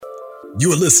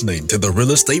You're listening to the Real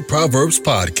Estate Proverbs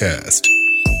Podcast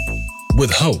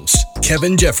with host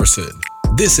Kevin Jefferson.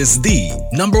 This is the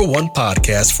 #1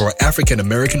 podcast for African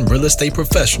American real estate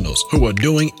professionals who are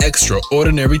doing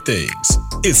extraordinary things.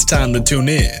 It's time to tune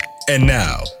in. And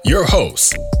now, your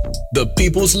host, the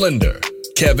People's Lender,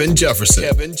 Kevin Jefferson.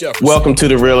 Welcome to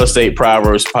the Real Estate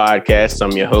Proverbs Podcast.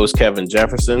 I'm your host, Kevin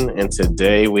Jefferson, and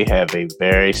today we have a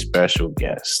very special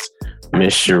guest,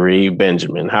 Miss Cherie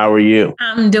Benjamin. How are you?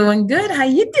 I'm doing good. How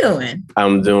you doing?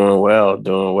 I'm doing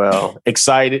well.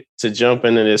 Excited to jump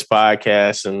into this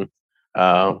podcast, and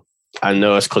I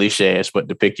know it's cliche, but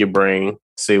to pick your brain,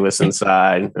 see what's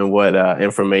inside, and what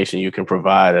information you can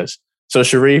provide us. So,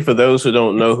 Cherie, for those who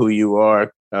don't know who you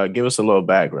are, give us a little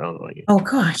background on you. Oh,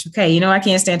 gosh. Okay. I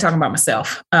can't stand talking about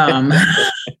myself. That's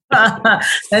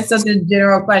such a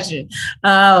general question.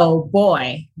 Oh,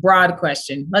 boy. Broad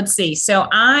question. Let's see. So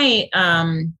I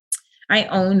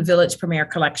own Village Premier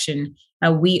Collection.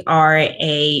 We are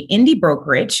a indie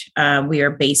brokerage. We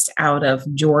are based out of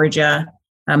Georgia,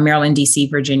 Maryland,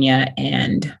 DC, Virginia,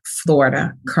 and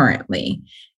Florida currently.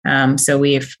 So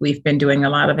we've been doing a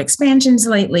lot of expansions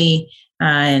lately,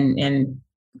 and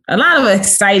a lot of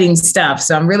exciting stuff.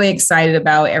 So I'm really excited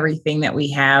about everything that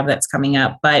we have that's coming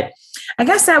up. But I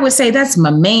guess I would say that's my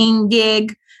main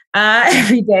gig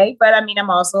every day. But I mean,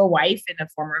 I'm also a wife and a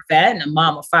former vet and a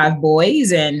mom of 5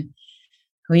 boys, and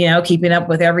keeping up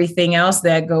with everything else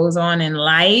that goes on in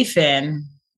life and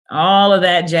all of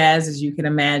that jazz, as you can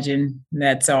imagine.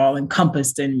 That's all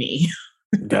encompassed in me.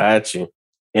 Got you.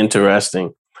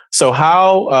 Interesting. So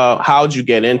how'd you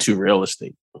get into real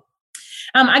estate?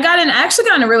 I actually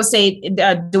got into real estate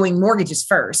doing mortgages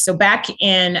first. So back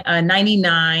in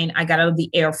 99, I got out of the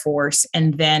Air Force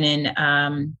and then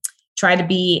tried to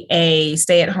be a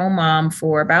stay-at-home mom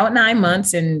for about 9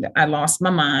 months. And I lost my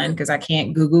mind because I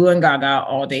can't Google and Gaga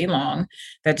all day long.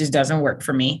 That just doesn't work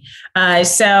for me.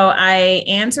 So I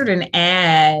answered an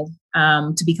ad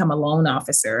to become a loan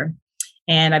officer.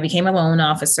 And I became a loan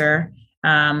officer.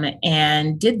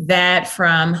 And did that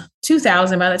from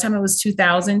 2000. By the time it was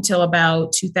 2000 till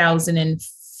about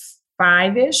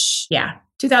 2005-ish. Yeah,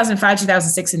 2005,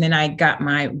 2006. And then I got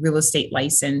my real estate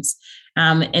license.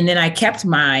 And then I kept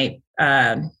my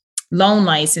loan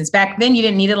license. Back then, you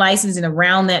didn't need a license. And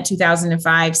around that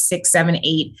 2005, 6, 7,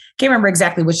 8, can't remember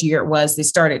exactly which year it was, they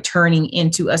started turning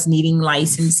into us needing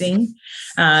licensing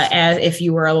as if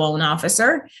you were a loan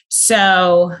officer.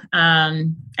 So I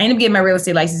ended up getting my real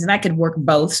estate license, and I could work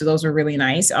both. So those were really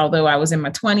nice. Although I was in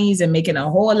my 20s and making a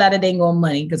whole lot of dang on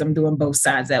money because I'm doing both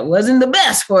sides. That wasn't the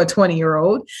best for a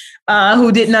 20-year-old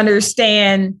who didn't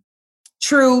understand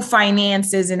true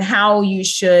finances and how you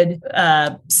should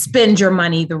spend your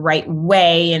money the right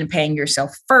way and paying yourself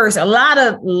first. A lot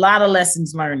of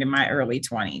lessons learned in my early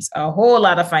 20s, a whole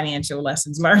lot of financial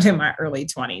lessons learned in my early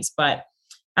 20s. But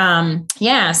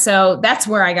so that's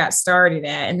where I got started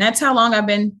at. And that's how long I've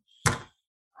been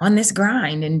on this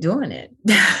grind and doing it.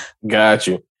 Got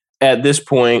you. At this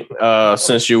point,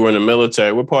 since you were in the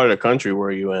military, what part of the country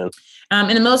were you in?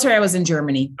 In the military, I was in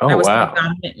Germany. Oh, I was wow.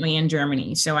 predominantly in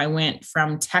Germany. So I went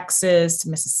from Texas to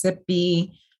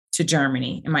Mississippi to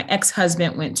Germany. And my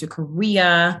ex-husband went to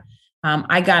Korea.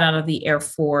 I got out of the Air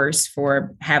Force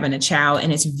for having a child.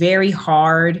 And it's very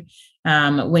hard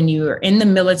when you're in the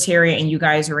military and you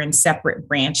guys are in separate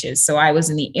branches. So I was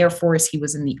in the Air Force. He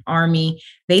was in the Army.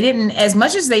 They didn't, as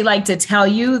much as they like to tell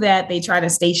you that they try to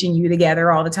station you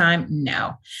together all the time.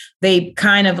 No, they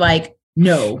kind of like,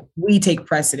 no, we take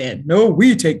precedent. No,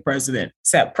 we take precedent.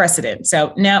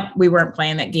 So no, we weren't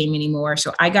playing that game anymore.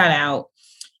 So I got out.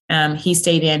 He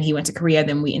stayed in. He went to Korea.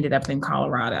 Then we ended up in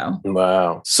Colorado.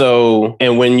 Wow. So,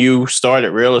 and when you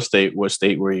started real estate, what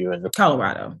state were you in?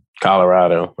 Colorado.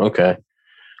 Okay.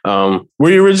 Where are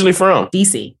you originally from?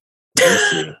 DC.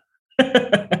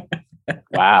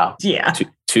 Wow. Yeah.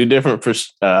 Two different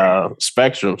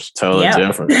spectrums. Totally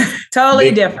different.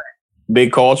 Totally different.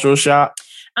 Big cultural shock.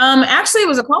 Actually, it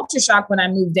was a culture shock when I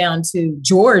moved down to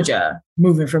Georgia,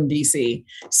 moving from DC.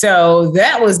 So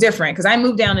that was different because I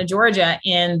moved down to Georgia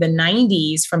in the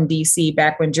 90s from DC,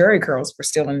 back when Jerry curls were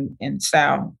still in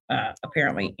style,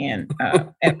 apparently in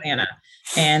Atlanta.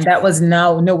 And that was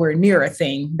nowhere near a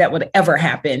thing that would ever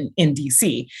happen in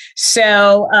DC.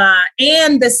 So,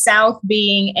 and the South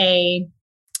being a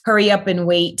hurry up and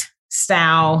wait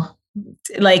style,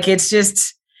 like it's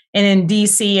just, and in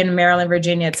DC and Maryland,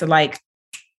 Virginia, it's like,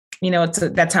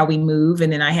 that's how we move.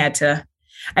 And then I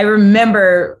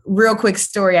remember, real quick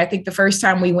story. I think the first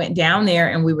time we went down there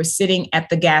and we were sitting at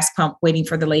the gas pump waiting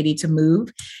for the lady to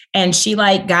move. And she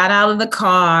got out of the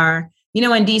car. In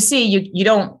DC, you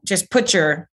don't just put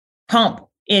your pump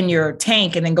in your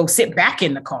tank and then go sit back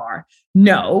in the car.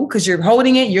 No, because you're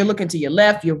holding it, you're looking to your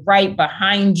left, your right,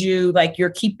 behind you, like you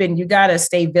got to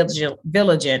stay vigilant.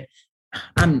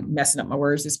 I'm messing up my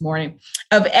words this morning,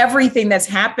 of everything that's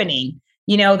happening,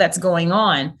 that's going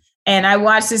on. And I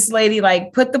watched this lady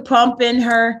like put the pump in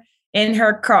her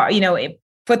car,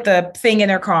 put the thing in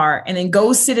her car and then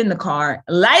go sit in the car,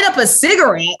 light up a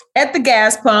cigarette at the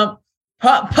gas pump,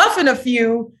 puffing a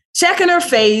few, checking her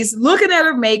face, looking at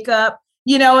her makeup,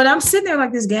 and I'm sitting there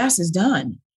like, this gas is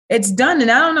done. It's done.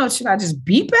 And I don't know, should I just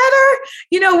beep at her?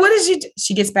 What does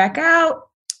she gets back out.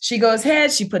 She goes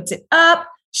ahead, she puts it up.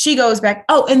 She goes back.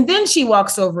 Oh, and then she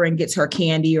walks over and gets her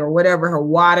candy or whatever, her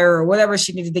water or whatever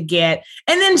she needed to get.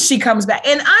 And then she comes back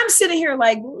and I'm sitting here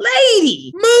like,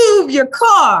 lady, move your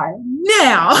car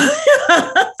now.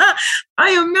 I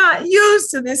am not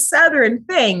used to this Southern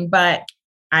thing, but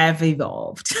I have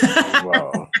evolved.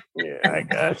 Wow. Yeah, I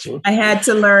got you. I had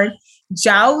to learn.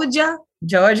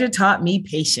 Georgia taught me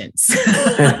patience.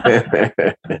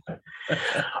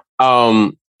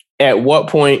 At what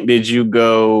point did you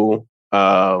go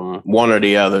one or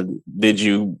the other? Did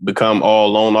you become all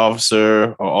loan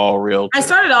officer or all realtor? I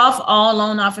started off all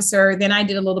loan officer. Then I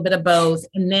did a little bit of both.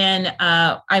 And then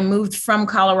I moved from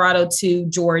Colorado to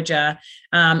Georgia.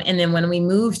 And then when we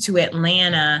moved to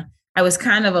Atlanta, I was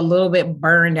kind of a little bit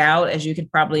burned out, as you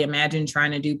could probably imagine,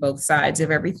 trying to do both sides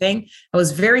of everything. I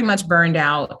was very much burned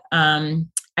out.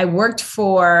 I worked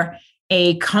for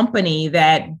a company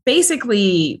that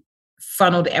basically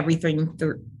funneled everything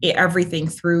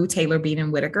through Taylor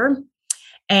Bean & Whitaker,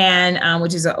 and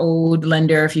which is an old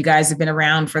lender. If you guys have been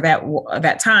around for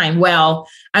that time, well,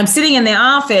 I'm sitting in the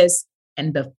office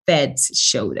and the feds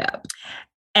showed up,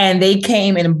 and they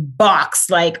came and boxed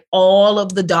like all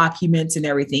of the documents and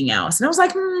everything else, and I was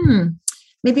like,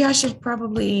 maybe I should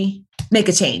probably make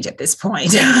a change at this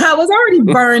point. I was already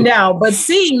burned out, but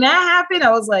seeing that happen,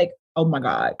 I was like, oh my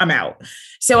God, I'm out.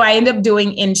 So I ended up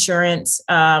doing insurance,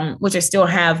 which I still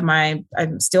have I'm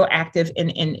still active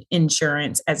in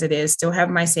insurance as it is, still have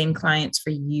my same clients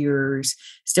for years,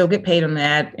 still get paid on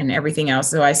that and everything else.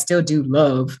 So I still do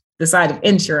love the side of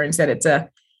insurance, that it's a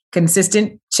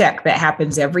consistent check that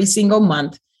happens every single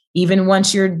month, even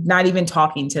once you're not even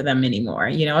talking to them anymore,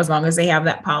 as long as they have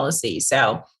that policy.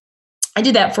 So I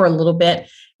did that for a little bit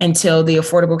until the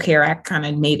Affordable Care Act kind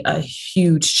of made a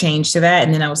huge change to that.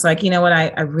 And then I was like, you know what,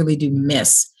 I really do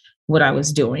miss what I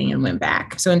was doing, and went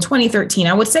back. So in 2013,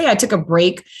 I would say I took a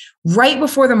break right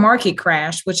before the market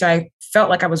crashed, which I felt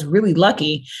like I was really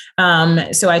lucky.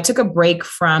 So I took a break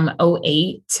from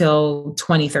 2008 till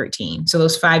 2013. So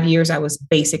those 5 years I was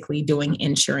basically doing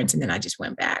insurance, and then I just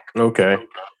went back. Okay.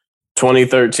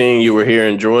 2013, you were here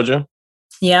in Georgia?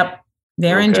 Yep.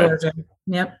 There in Georgia.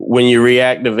 Yep. When you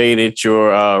reactivated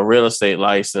your real estate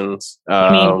license,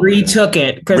 retook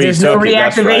it, because there's no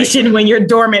reactivation when you're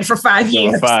dormant for 5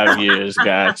 years. 5 years,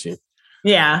 got you.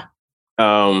 Yeah.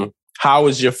 How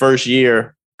was your first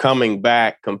year coming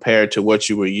back compared to what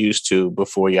you were used to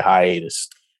before your hiatus?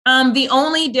 The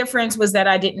only difference was that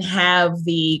I didn't have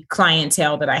the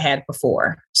clientele that I had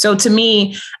before. So to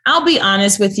me, I'll be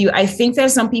honest with you, I think that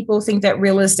some people think that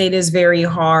real estate is very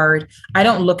hard. I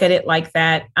don't look at it like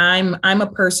that. I'm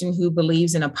a person who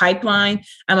believes in a pipeline.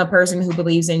 I'm a person who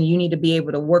believes in you need to be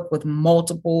able to work with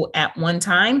multiple at one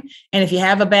time. And if you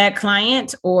have a bad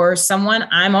client or someone,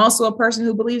 I'm also a person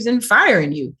who believes in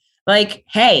firing you. Like,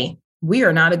 hey, we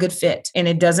are not a good fit, and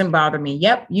it doesn't bother me.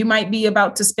 Yep. You might be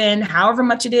about to spend however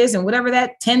much it is, and whatever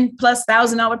that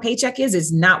 $10,000+ paycheck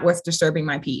is not worth disturbing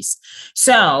my peace.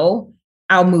 So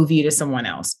I'll move you to someone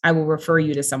else. I will refer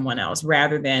you to someone else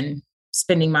rather than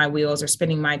spinning my wheels or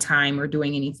spending my time or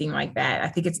doing anything like that. I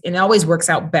think it always works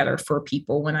out better for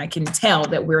people when I can tell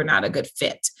that we're not a good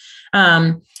fit.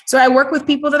 So I work with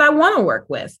people that I want to work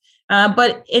with.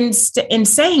 But in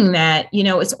saying that,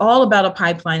 it's all about a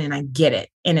pipeline, and I get it.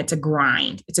 And it's a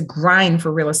grind. It's a grind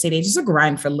for real estate agents. It's a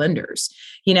grind for lenders.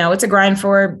 It's a grind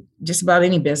for just about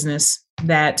any business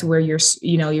where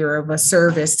you're of a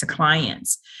service to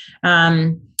clients.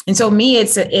 And so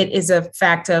it is a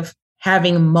fact of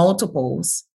having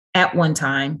multiples at one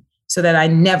time so that I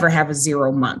never have a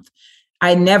 0 month.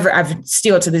 I've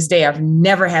still to this day, I've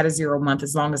never had a 0 month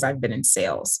as long as I've been in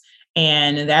sales.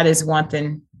 And that is one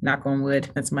thing, knock on wood,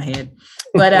 that's my head.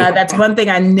 But that's one thing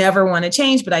I never want to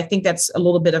change. But I think that's a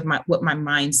little bit of what my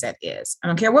mindset is. I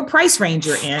don't care what price range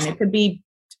you're in. It could be,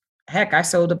 heck, I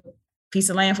sold a piece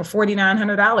of land for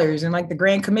 $4,900 and like the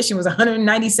grand commission was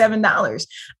 $197.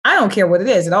 I don't care what it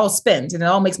is. It all spends and it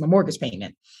all makes my mortgage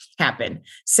payment happen.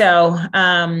 So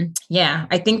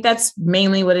I think that's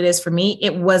mainly what it is for me.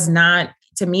 It was not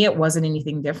To me, it wasn't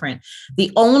anything different.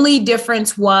 The only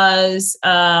difference was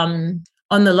on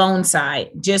the loan side,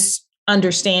 just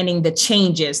understanding the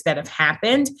changes that have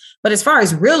happened. But as far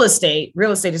as real estate is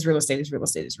real estate is real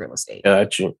estate is real estate.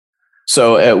 Got you.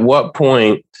 So at what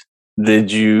point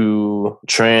did you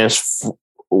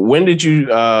when did you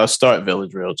start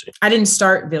Village Realty? I didn't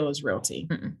start Village Realty.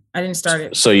 I didn't start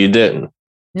it. So you didn't?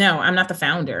 No, I'm not the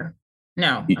founder.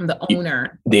 No, I'm the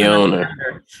owner. The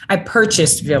owner. I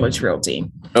purchased Village Realty.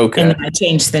 Okay. And then I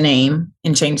changed the name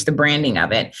and changed the branding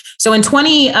of it. So in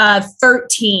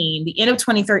 2013, the end of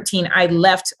 2013, I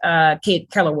left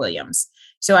Keller Williams.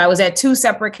 So I was at 2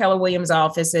 separate Keller Williams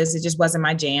offices. It just wasn't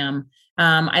my jam.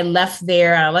 I left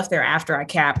there. I left there after I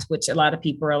capped, which a lot of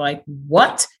people are like,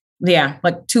 what? Yeah,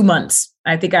 like 2 months.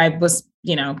 I think I was,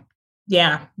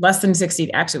 less than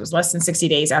 60. Actually, it was less than 60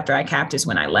 days after I capped is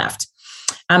when I left.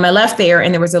 I left there,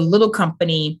 and there was a little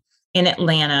company in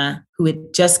Atlanta who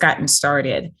had just gotten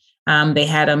started. They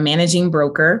had a managing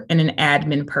broker and an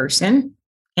admin person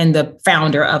and the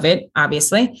founder of it,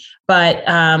 obviously. But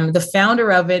the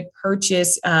founder of it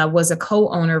was a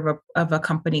co-owner of a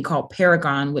company called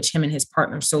Paragon, which him and his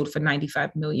partner sold for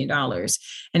 $95 million.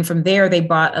 And from there, they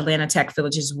bought Atlanta Tech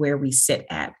Villages, where we sit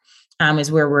at.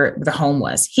 Is where the home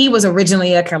was. He was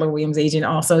originally a Keller Williams agent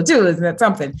also too. Isn't that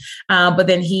something? But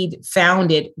then he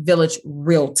founded Village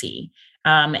Realty.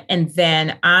 And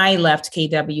then I left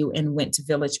KW and went to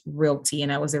Village Realty,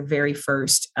 and I was their very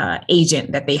first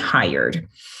agent that they hired.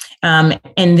 And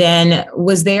then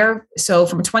was there. So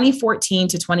from 2014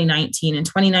 to 2019, in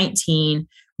 2019,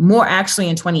 more actually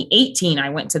in 2018, I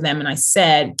went to them and I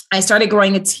said, I started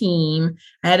growing a team.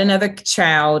 I had another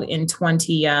child in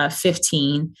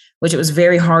 2015, which it was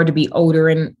very hard to be older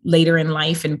and later in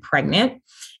life and pregnant.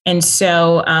 And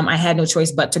so I had no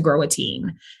choice but to grow a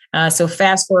team. So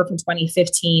fast forward from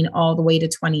 2015 all the way to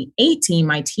 2018,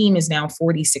 my team is now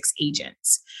 46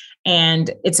 agents. And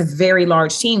it's a very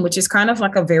large team, which is kind of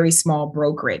like a very small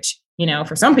brokerage.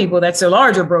 For some people, that's a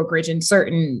larger brokerage in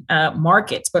certain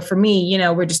markets. But for me,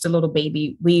 we're just a little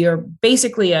baby. We are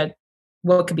basically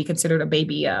what could be considered a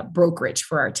baby brokerage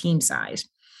for our team size.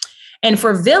 And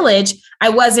for Village, I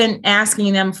wasn't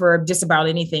asking them for just about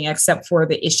anything except for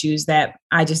the issues that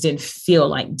I just didn't feel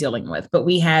like dealing with. But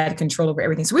we had control over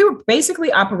everything. So we were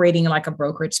basically operating like a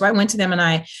brokerage. So I went to them and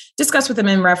I discussed with them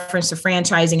in reference to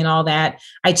franchising and all that.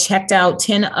 I checked out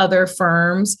 10 other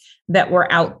firms that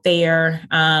were out there.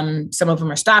 Some of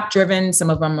them are stock driven.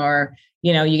 Some of them are,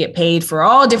 you get paid for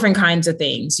all different kinds of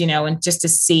things, and just to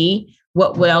see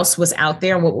what else was out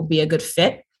there and what would be a good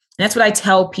fit. And that's what I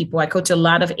tell people. I coach a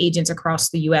lot of agents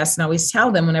across the US, and I always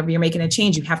tell them whenever you're making a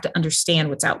change, you have to understand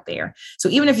what's out there. So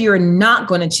even if you're not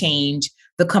going to change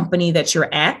the company that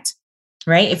you're at,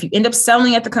 right? If you end up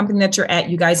selling at the company that you're at,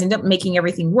 you guys end up making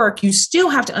everything work. You still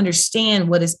have to understand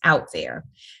what is out there,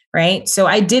 right? So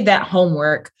I did that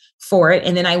homework for it.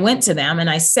 And then I went to them and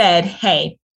I said,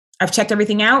 hey, I've checked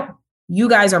everything out. You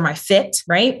guys are my fit,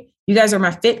 right? You guys are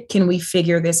my fit. Can we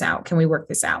figure this out? Can we work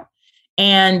this out?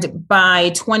 And by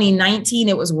 2019,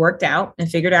 it was worked out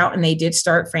and figured out, and they did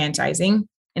start franchising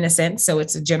in a sense. So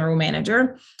it's a general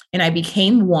manager, and I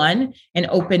became one and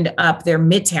opened up their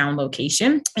Midtown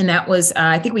location. And that was,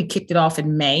 I think we kicked it off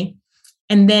in May.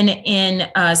 And then in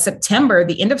September,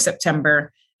 the end of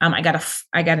September, I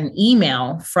got an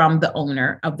email from the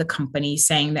owner of the company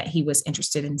saying that he was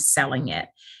interested in selling it,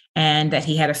 and that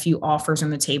he had a few offers on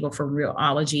the table for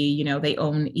Realogy. They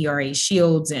own ERA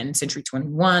Shields and Century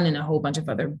 21 and a whole bunch of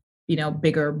other,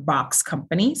 bigger box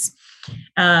companies.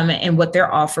 And what their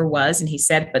offer was, and he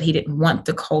said, but he didn't want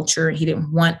the culture. He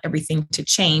didn't want everything to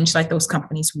change like those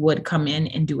companies would come in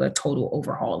and do a total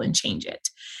overhaul and change it.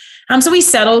 So we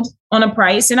settled on a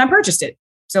price and I purchased it.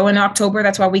 So in October,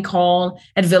 that's why we call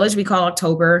at Village, we call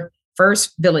October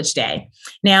 1st Village Day.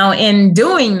 Now in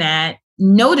doing that,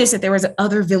 notice that there was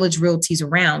other Village Realties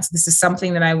around. So this is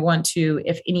something that I want to,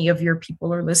 if any of your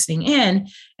people are listening in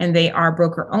and they are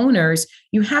broker owners,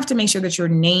 you have to make sure that your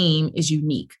name is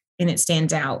unique and it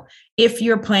stands out if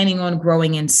you're planning on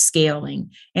growing and scaling.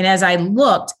 And as I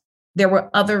looked, there were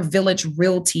other Village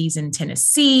Realties in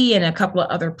Tennessee and a couple of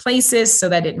other places. So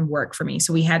that didn't work for me.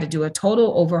 So we had to do a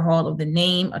total overhaul of the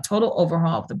name, a total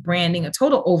overhaul of the branding, a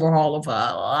total overhaul of a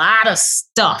lot of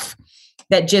stuff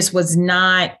that just was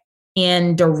not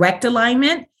in direct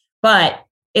alignment, but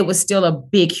it was still a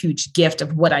big, huge gift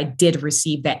of what I did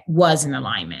receive that was in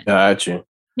alignment. Gotcha.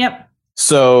 Yep.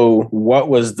 So what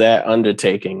was that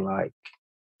undertaking like?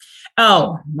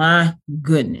 Oh my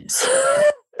goodness.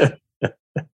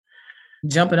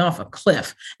 jumping off a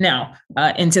cliff now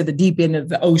into the deep end of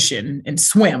the ocean and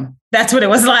swim. That's what it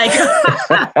was like.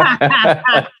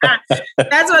 That's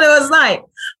what it was like,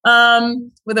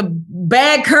 with a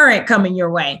bad current coming your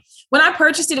way. When I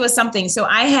purchased it, it was something. So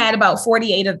I had about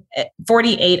 48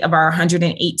 of our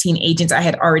 118 agents I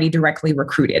had already directly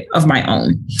recruited of my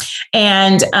own.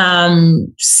 And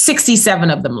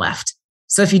 67 of them left.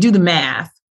 So if you do the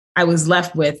math, I was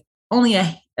left with only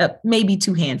maybe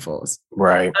 2 handfuls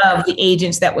of the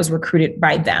agents that was recruited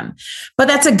by them. But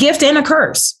that's a gift and a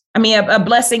curse. I mean, a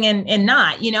blessing and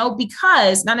not,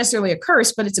 because not necessarily a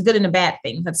curse, but it's a good and a bad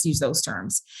thing. Let's use those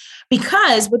terms.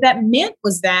 Because what that meant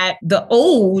was that the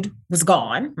old was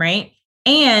gone, right?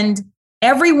 And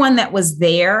everyone that was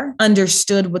there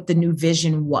understood what the new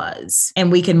vision was,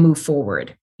 and we can move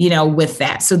forward, with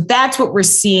that. So that's what we're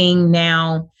seeing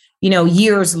now.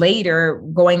 Years later,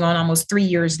 going on almost 3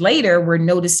 years later, we're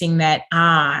noticing that,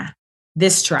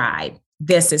 this tribe,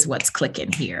 this is what's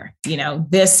clicking here.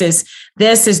 This is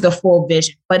the full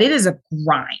vision, but it is a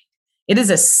grind. It is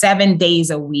a 7 days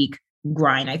a week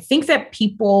grind. I think that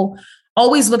people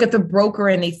always look at the broker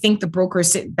and they think the broker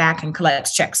sits back and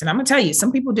collects checks. And I'm going to tell you,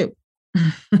 some people do.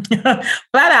 Flat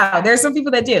out. There's some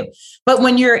people that do. But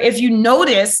if you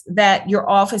notice that your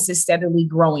office is steadily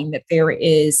growing, that there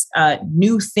is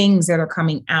new things that are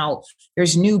coming out,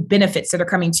 there's new benefits that are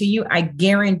coming to you, I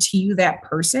guarantee you that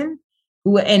person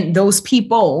and those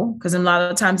people, because a lot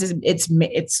of times it's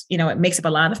it makes up a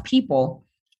lot of people,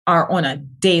 are on a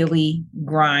daily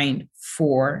grind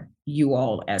for you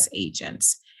all as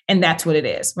agents. And that's what it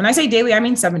is. When I say daily, I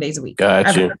mean 7 days a week.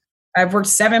 Gotcha. I've worked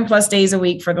 7+ days a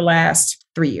week for the last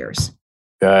 3 years.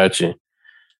 Gotcha.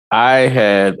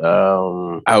 I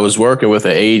was working with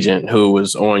an agent who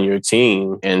was on your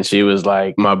team, and she was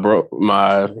like, I'm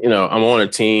on a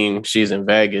team. She's in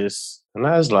Vegas. And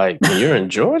I was like, you're in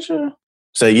Georgia?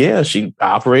 So yeah, she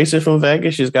operates it from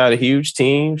Vegas. She's got a huge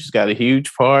team. She's got a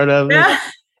huge part of it.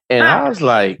 And I was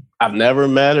like, I've never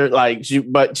met her.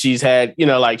 But she's had,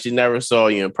 she never saw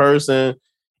you in person.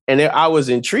 And I was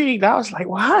intrigued. I was like,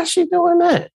 well, how is she doing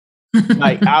that?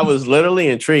 I was literally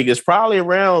intrigued. It's probably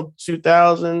around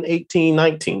 2018,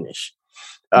 19-ish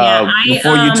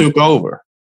before you took over.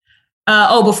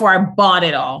 Before I bought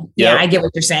it all. Yeah, I get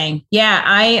what you're saying. Yeah,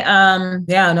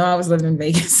 I was living in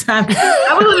Vegas. I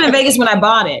was living in Vegas when I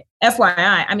bought it.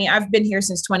 FYI. I mean, I've been here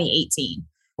since 2018.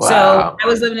 Wow. So I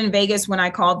was living in Vegas when I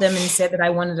called them and said that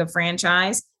I wanted a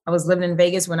franchise. I was living in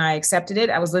Vegas when I accepted it.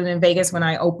 I was living in Vegas when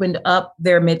I opened up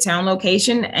their Midtown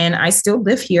location, and I still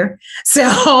live here. So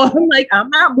I'm like, I'm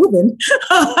not moving.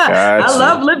 Gotcha. I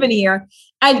love living here.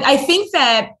 I think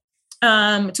that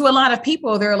to a lot of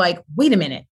people, they're like, wait a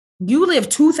minute. You live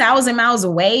 2,000 miles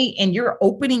away and you're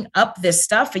opening up this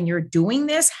stuff and you're doing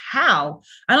this? How?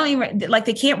 I don't even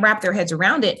they can't wrap their heads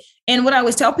around it. And what I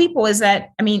always tell people is that,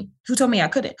 who told me I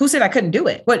couldn't? Who said I couldn't do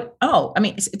it? But,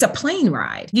 it's a plane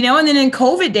ride, and then in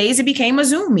COVID days, it became a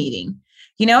Zoom meeting,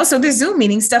 so the Zoom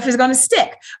meeting stuff is going to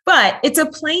stick, but it's a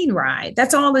plane ride.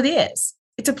 That's all it is.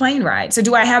 It's a plane ride. So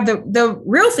do I have the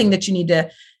real thing that you need to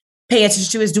pay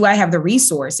attention to is, do I have the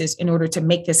resources in order to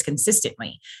make this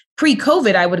consistently?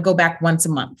 Pre-COVID, I would go back once a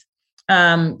month.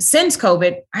 Since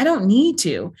COVID, I don't need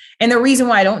to. And the reason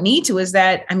why I don't need to is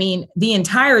that, the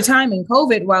entire time in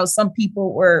COVID, while some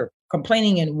people were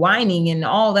complaining and whining and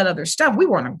all that other stuff, we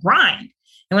were on a grind.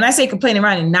 And when I say complaining and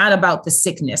whining, not about the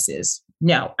sicknesses.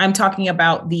 No, I'm talking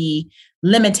about the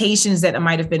limitations that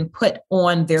might have been put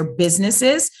on their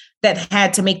businesses that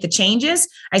had to make the changes.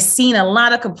 I've seen a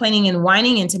lot of complaining and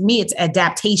whining. And to me, it's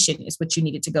adaptation is what you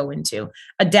needed to go into.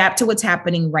 Adapt to what's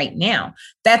happening right now.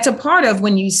 That's a part of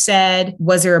when you said,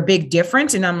 was there a big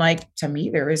difference? And I'm like, to me,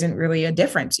 there isn't really a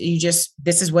difference.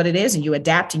 This is what it is. And you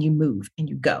adapt and you move and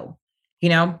you go.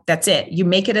 That's it. You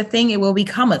make it a thing, it will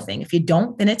become a thing. If you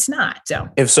don't, then it's not. So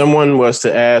if someone was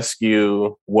to ask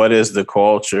you, what is the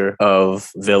culture of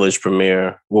Village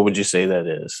Premier, what would you say that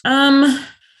is? I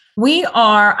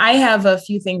have a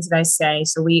few things that I say.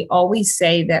 So we always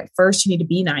say that first you need to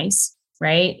be nice,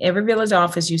 right? Every Village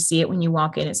office, you see it when you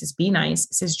walk in. It says, be nice.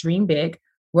 It says, dream big,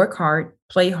 work hard,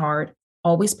 play hard,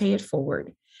 always pay it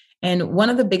forward. And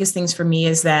one of the biggest things for me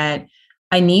is that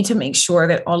I need to make sure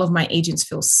that all of my agents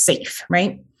feel safe,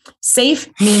 right? Safe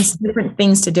means different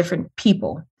things to different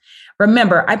people.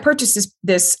 Remember, I purchased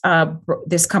this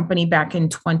company back in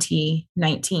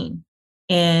 2019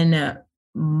 in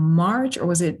March, or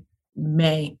was it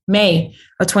May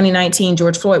of 2019,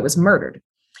 George Floyd was murdered.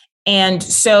 And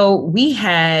so we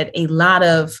had a lot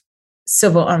of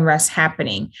civil unrest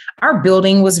happening. Our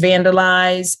building was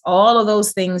vandalized. All of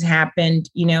those things happened,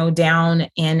 down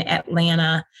in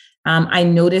Atlanta. I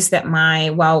noticed that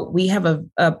while we have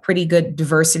a pretty good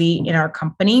diversity in our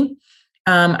company,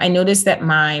 I noticed that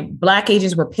my Black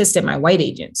agents were pissed at my white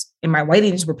agents and my white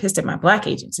agents were pissed at my Black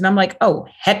agents. And I'm like, oh,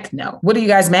 heck no. What are you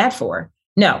guys mad for?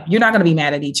 No, you're not going to be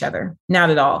mad at each other. Not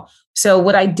at all. So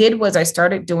what I did was I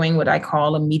started doing what I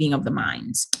call a meeting of the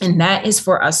minds. And that is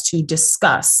for us to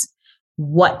discuss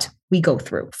what we go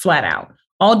through flat out.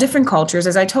 All different cultures.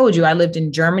 As I told you, I lived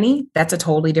in Germany. That's a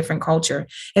totally different culture.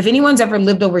 If anyone's ever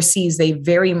lived overseas, they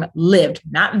lived,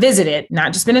 not visited,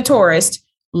 not just been a tourist,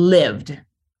 lived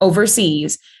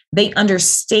overseas. They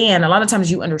understand, a lot of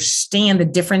times you understand the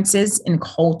differences in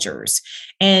cultures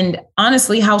and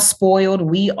honestly, how spoiled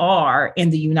we are in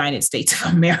the United States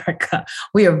of America.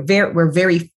 We're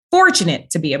very fortunate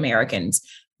to be Americans,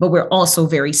 but we're also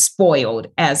very spoiled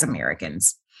as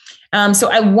Americans. So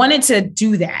I wanted to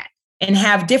do that and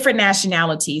have different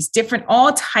nationalities,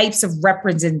 all types of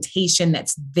representation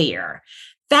that's there.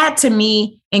 That to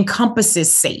me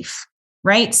encompasses safe,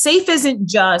 right? Safe isn't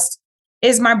just,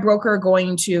 is my broker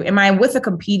am I with a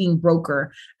competing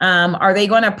broker? Are they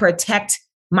going to protect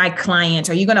my client?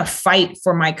 Are you going to fight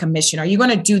for my commission? Are you going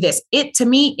to do this? To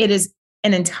me, it is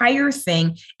an entire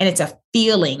thing and it's a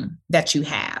feeling that you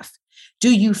have.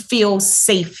 Do you feel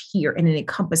safe here? And it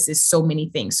encompasses so many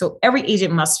things. So every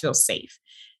agent must feel safe.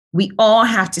 We all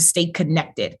have to stay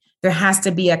connected. There has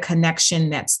to be a connection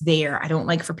that's there. I don't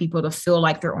like for people to feel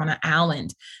like they're on an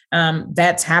island.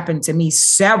 That's happened to me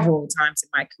several times in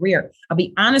my career. I'll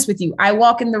be honest with you. I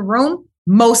walk in the room,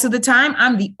 most of the time,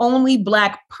 I'm the only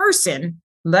Black person,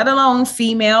 let alone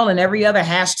female and every other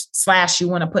 / you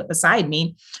want to put beside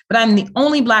me. But I'm the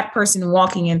only Black person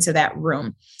walking into that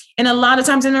room. And a lot of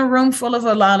times in a room full of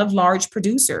a lot of large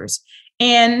producers.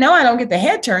 And no, I don't get the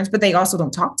head turns, but they also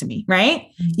don't talk to me, right?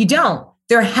 You don't.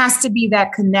 There has to be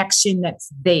that connection that's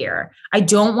there. I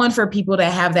don't want for people to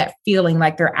have that feeling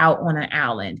like they're out on an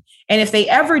island. And if they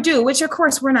ever do, which of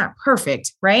course we're not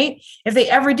perfect, right? If they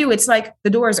ever do, it's like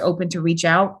the door is open to reach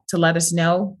out to let us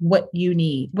know what you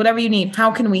need, whatever you need.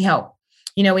 How can we help?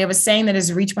 We have a saying that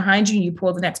is reach behind you, you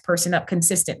pull the next person up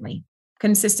consistently.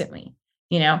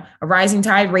 A rising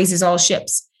tide raises all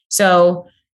ships. So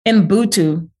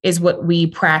Ubuntu is what we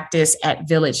practice at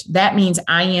Village. That means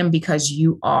I am because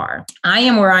you are. I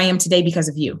am where I am today because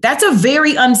of you. That's a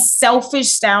very unselfish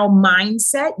style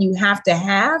mindset you have to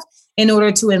have in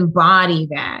order to embody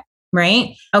that,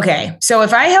 right? Okay, so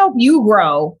if I help you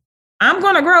grow, I'm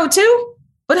going to grow too.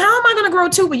 But how am I going to grow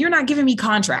too? But you're not giving me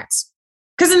contracts.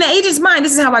 Because in the agent's mind,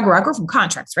 this is how I grow. I grow from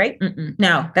contracts, right?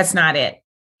 No, that's not it.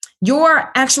 Your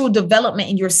actual development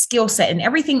and your skill set and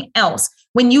everything else,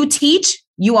 when you teach,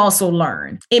 you also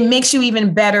learn. It makes you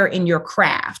even better in your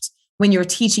craft when you're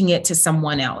teaching it to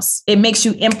someone else. It makes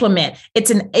you implement. It's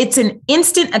an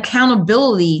instant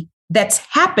accountability that's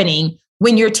happening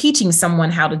when you're teaching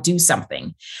someone how to do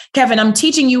something. Kevin, I'm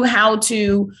teaching you how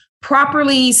to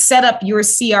properly set up your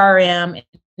CRM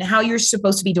and how you're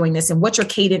supposed to be doing this and what your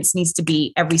cadence needs to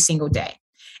be every single day.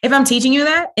 If I'm teaching you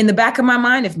that, in the back of my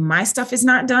mind, if my stuff is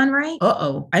not done right,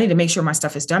 I need to make sure my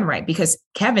stuff is done right, because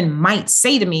Kevin might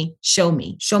say to me, show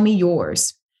me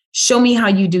yours. Show me how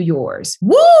you do yours.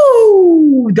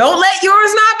 Woo! Don't let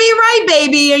yours not be right,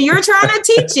 baby. And you're trying to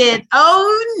teach it.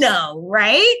 Oh no,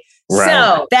 right?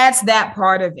 So that's that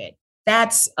part of it.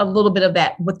 That's a little bit of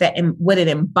that, what it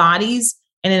embodies,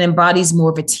 and it embodies more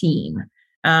of a team.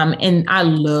 And I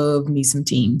love me some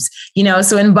teams,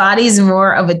 so it embodies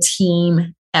more of a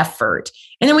team effort.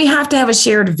 And then we have to have a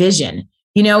shared vision.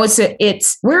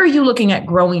 It's where are you looking at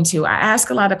growing to? I ask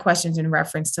a lot of questions in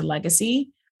reference to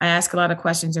legacy. I ask a lot of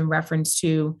questions in reference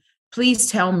to,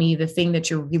 please tell me the thing that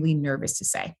you're really nervous to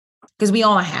say, because we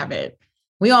all have it.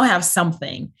 We all have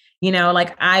something,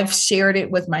 like I've shared it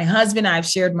with my husband. I've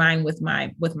shared mine with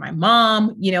my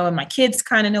mom, and my kids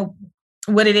kind of know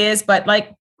what it is, but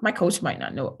like my coach might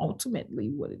not know ultimately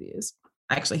what it is.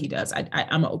 Actually, he does.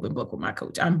 I'm an open book with my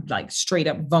coach. I'm like straight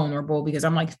up vulnerable because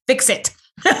I'm like, fix it.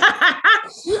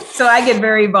 So I get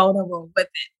very vulnerable with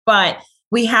it. But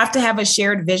we have to have a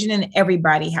shared vision and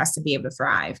everybody has to be able to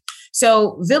thrive.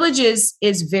 So Villages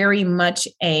is very much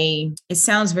it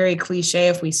sounds very cliche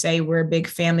if we say we're a big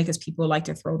family, because people like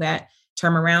to throw that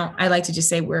term around. I like to just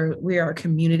say we are a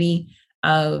community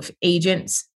of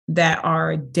agents that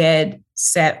are dead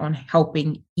set on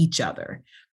helping each other,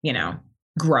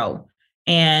 grow.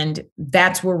 And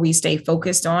that's where we stay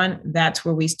focused on. That's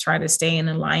where we try to stay in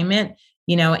alignment,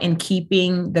 and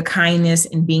keeping the kindness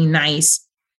and being nice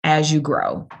as you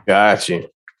grow. Gotcha.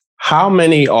 How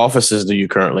many offices do you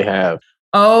currently have?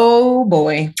 Oh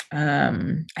boy.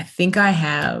 I think I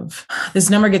have,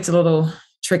 this number gets a little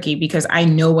tricky because I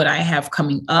know what I have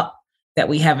coming up that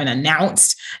we haven't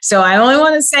announced. So I only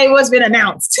want to say what's been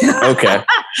announced. Okay.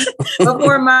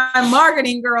 Before my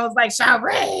marketing girl's like,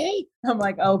 Sharee, I'm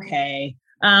like, okay.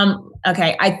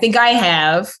 Okay. I think I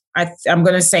have, I'm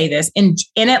going to say this in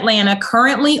Atlanta,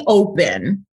 currently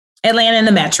open, Atlanta in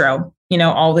the metro,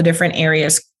 all the different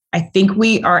areas. I think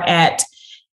we are at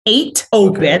 8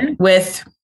 open with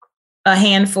a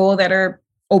handful that are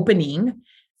opening.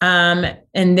 And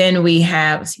then we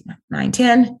have 9,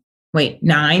 10. Wait,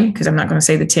 9, because I'm not going to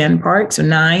say the 10 part. So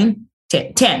 9,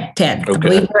 10. Okay. I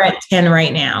believe we're at 10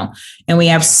 right now. And we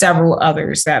have several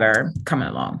others that are coming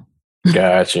along.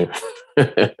 Gotcha.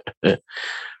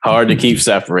 Hard to keep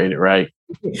separated, right?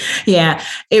 Yeah.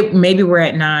 Maybe we're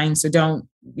at 9. So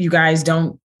you guys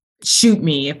don't shoot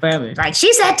me if I'm like,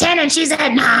 she's at 10 and she's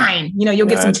at 9. You'll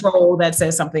get some troll that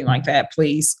says something like that.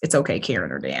 Please. It's okay,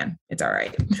 Karen or Dan. It's all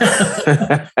right.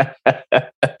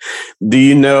 Do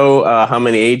you know how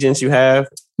many agents you have?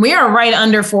 We are right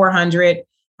under 400.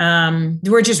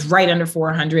 We're just right under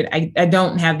 400. I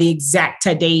don't have the exact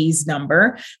today's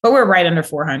number, but we're right under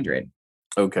 400.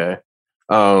 Okay.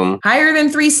 Higher than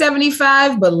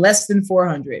 375, but less than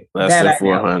 400. Less than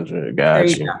 400.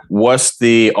 Gotcha. What's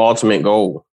the ultimate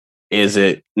goal? Is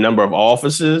it number of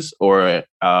offices or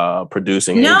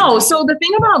producing? No. agents? So the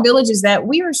thing about Village is that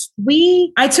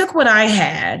I took what I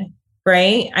had,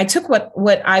 right? I took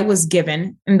what I was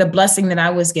given and the blessing that I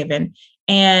was given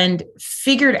and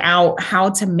figured out how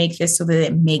to make this so that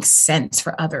it makes sense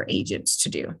for other agents to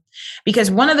do.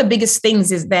 Because one of the biggest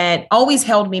things is that always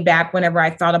held me back whenever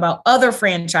I thought about other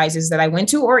franchises that I went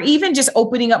to, or even just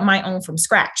opening up my own from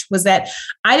scratch, was that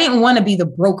I didn't want to be the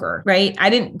broker, right? I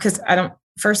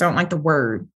don't like the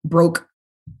word broker.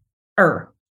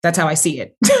 That's how I see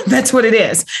it. That's what it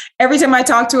is. Every time I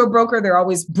talk to a broker, they're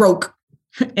always broke.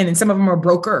 And then some of them are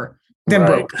broker than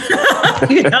broke. So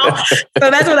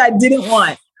that's what I didn't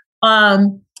want.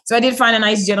 So I did find a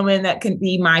nice gentleman that can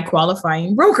be my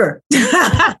qualifying broker.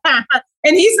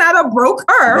 And he's not a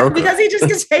broker because he just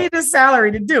gets paid his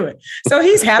salary to do it. So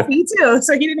he's happy too.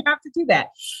 So he didn't have to do that.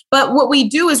 But what we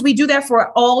do is we do that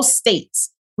for all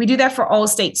states.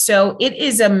 So it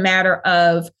is a matter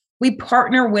of, we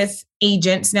partner with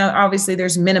agents. Now, obviously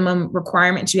there's minimum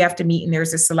requirements you have to meet, and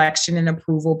there's a selection and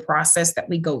approval process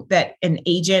that an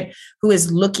agent who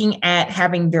is looking at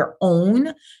having their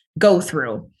own go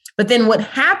through. But then what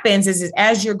happens is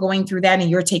as you're going through that and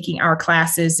you're taking our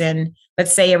classes, and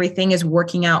let's say everything is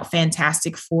working out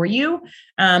fantastic for you.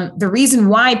 The reason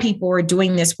why people are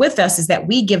doing this with us is that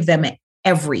we give them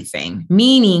everything,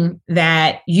 meaning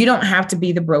that you don't have to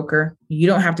be the broker. You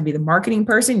don't have to be the marketing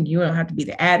person. You don't have to be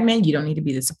the admin. You don't need to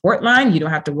be the support line. You don't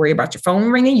have to worry about your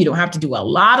phone ringing. You don't have to do a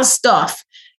lot of stuff.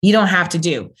 You don't have to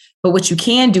do. But what you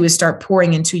can do is start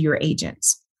pouring into your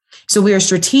agents. So we are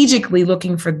strategically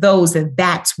looking for those, and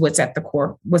that's what's at the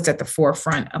core, what's at the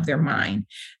forefront of their mind.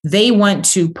 They want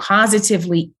to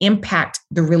positively impact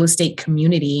the real estate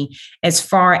community as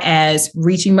far as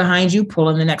reaching behind you,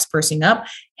 pulling the next person up,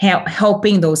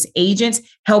 helping those agents,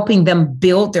 helping them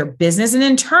build their business. And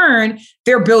in turn,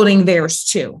 they're building theirs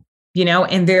too.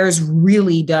 And theirs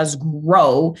really does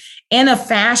grow in a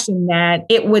fashion that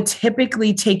it would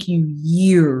typically take you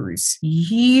years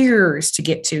to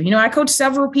get to. I coach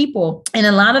several people, and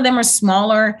a lot of them are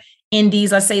smaller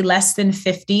indies, let's say less than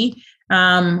 50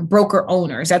 broker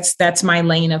owners. That's my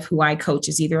lane of who I coach,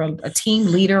 is either a team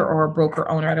leader or a broker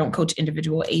owner. I don't coach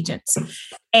individual agents.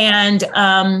 And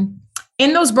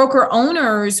in those broker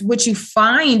owners, what you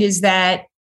find is that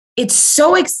it's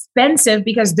so expensive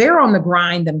because they're on the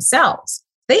grind themselves.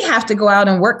 They have to go out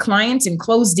and work clients and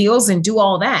close deals and do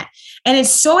all that. And it's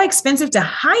so expensive to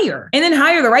hire, and then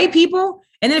hire the right people.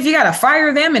 And then if you got to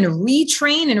fire them and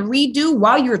retrain and redo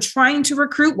while you're trying to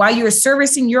recruit, while you're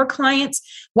servicing your clients,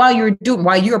 while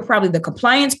you're probably the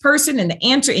compliance person and the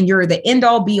answer, and you're the end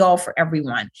all be all for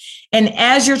everyone. And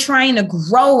as you're trying to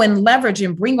grow and leverage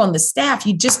and bring on the staff,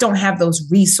 you just don't have those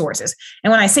resources.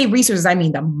 And when I say resources, I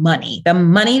mean the money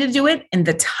to do it and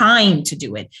the time to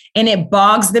do it. And it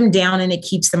bogs them down and it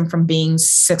keeps them from being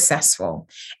successful.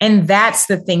 And that's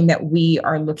the thing that we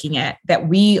are looking at, that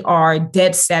we are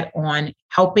dead set on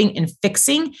helping and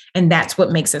fixing. And that's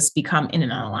what makes us become in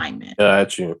an alignment.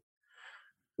 Got you.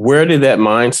 Where did that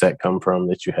mindset come from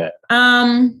that you had?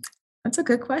 That's a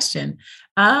good question.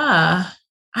 I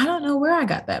don't know where I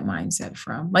got that mindset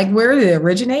from. Like, where did it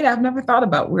originate? I've never thought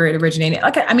about where it originated.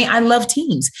 I love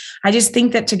teams. I just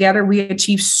think that together we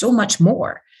achieve so much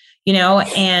more,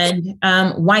 and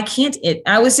why can't it?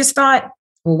 I always just thought,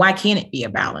 well, why can't it be a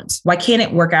balance? Why can't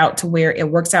it work out to where it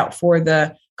works out for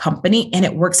the company and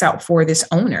it works out for this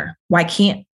owner?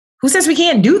 Who says we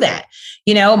can't do that?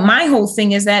 My whole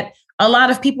thing is that a lot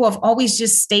of people have always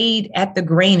just stayed at the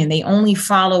grain and they only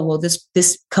follow, well,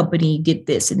 this company did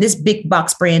this and this big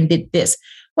box brand did this.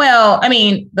 Well, I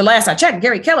mean, the last I checked,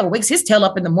 Gary Keller wakes his tail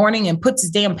up in the morning and puts his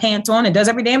damn pants on and does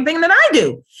every damn thing that I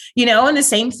do, and the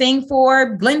same thing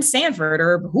for Glenn Sanford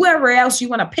or whoever else you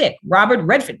want to pick, Robert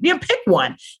Redford, pick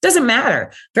one. Doesn't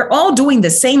matter. They're all doing the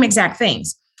same exact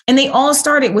things. And they all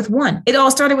started with one. It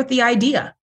all started with the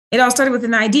idea. It all started with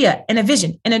an idea and a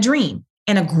vision and a dream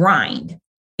and a grind.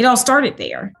 It all started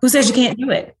there. Who says you can't do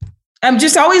it? I'm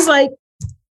just always like,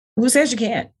 who says you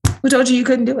can't? Who told you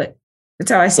couldn't do it?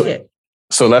 That's how I see it.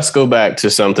 So let's go back to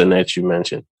something that you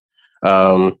mentioned.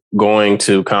 Going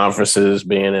to conferences,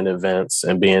 being in events,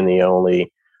 and being the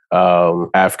only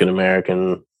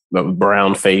African-American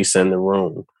brown face in the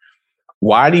room.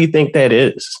 Why do you think that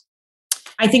is?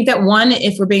 I think that one,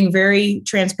 if we're being very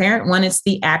transparent, it's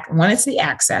the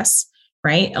access.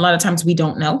 Right. A lot of times we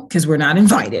don't know because we're not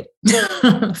invited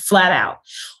flat out.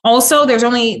 Also, there's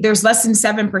less than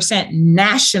 7%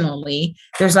 nationally.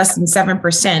 There's less than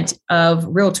 7% of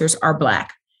realtors are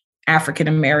Black,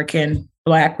 African-American,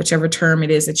 Black, whichever term it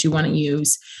is that you want to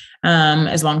use,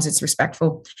 as long as it's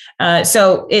respectful.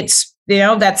 So it's,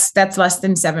 that's less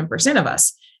than 7% of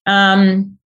us.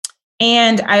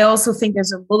 And I also think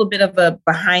there's a little bit of a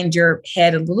behind your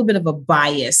head, a little bit of a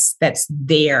bias that's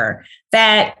there,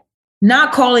 that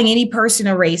not calling any person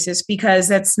a racist, because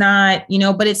that's not,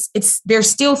 but there's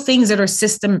still things that are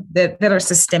that are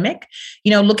systemic.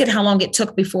 Look at how long it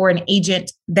took before an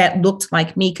agent that looked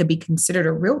like me could be considered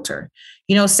a realtor.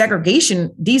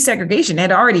 Desegregation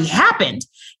had already happened,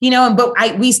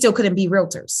 but we still couldn't be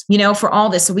realtors, for all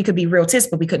this. So we could be realtists,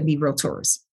 but we couldn't be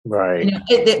realtors. Right.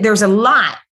 There's a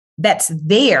lot that's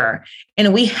there,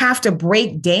 and we have to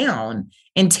break down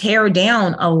and tear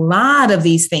down a lot of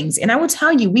these things. And I will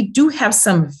tell you, we do have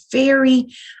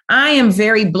I am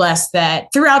very blessed that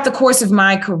throughout the course of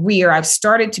my career, I've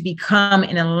started to become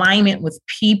in alignment with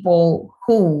people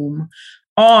whom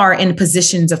are in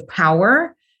positions of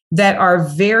power that are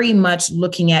very much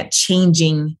looking at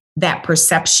changing that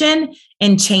perception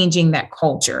and changing that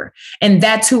culture. And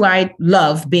that's who I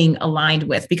love being aligned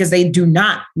with, because they do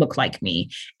not look like me.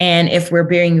 And if we're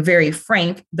being very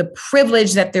frank, the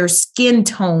privilege that their skin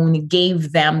tone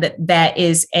gave them, that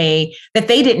they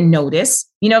didn't notice,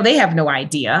 they have no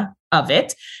idea of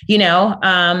it, they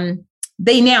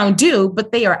now do,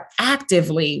 but they are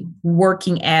actively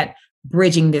working at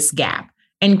bridging this gap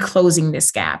and closing this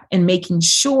gap and making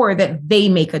sure that they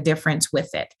make a difference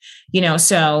with it.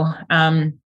 So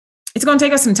it's going to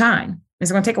take us some time.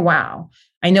 It's going to take a while.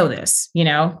 I know this,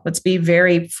 let's be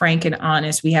very frank and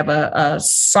honest. We have a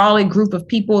solid group of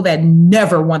people that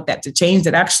never want that to change,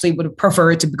 that actually would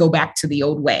prefer it to go back to the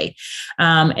old way.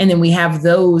 And then we have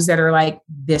those that are like,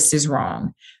 this is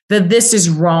wrong. This is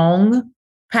wrong,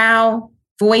 pal,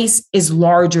 voice is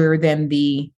larger than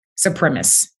the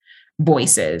supremacist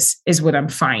voices, is what I'm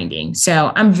finding.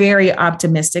 So I'm very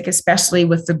optimistic, especially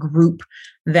with the group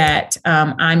that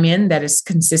I'm in, that is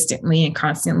consistently and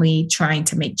constantly trying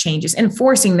to make changes and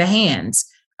forcing the hands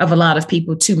of a lot of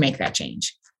people to make that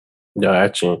change.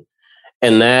 Gotcha.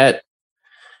 And that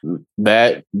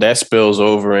spills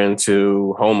over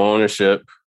into home ownership.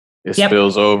 It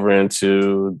spills over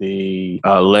into the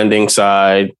lending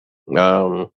side.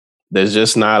 There's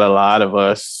just not a lot of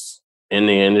us in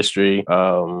the industry.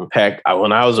 Heck,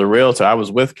 when I was a realtor, I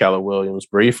was with Keller Williams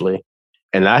briefly,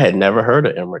 and I had never heard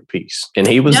of Emerick Peace, and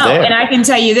he was there. And I can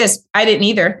tell you this, I didn't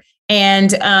either.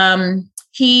 And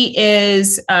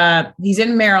he's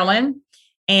in Maryland,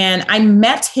 and I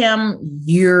met him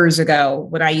years ago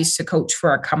when I used to coach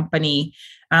for a company.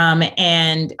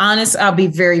 And honest, I'll be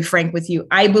very frank with you.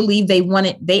 I believe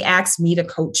they asked me to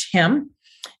coach him.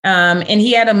 And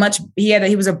he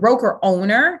was a broker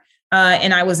owner.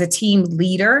 And I was a team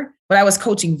leader, but I was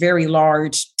coaching very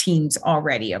large teams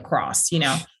already across,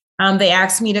 they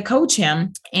asked me to coach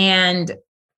him. And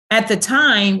at the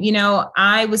time,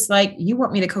 I was like, you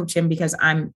want me to coach him because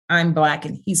I'm Black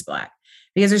and he's Black,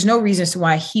 because there's no reason as to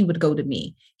why he would go to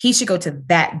me. He should go to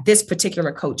this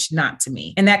particular coach, not to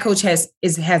me. And that coach has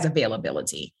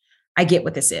availability. I get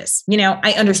what this is.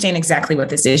 I understand exactly what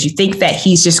this is. You think that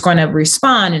he's just going to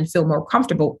respond and feel more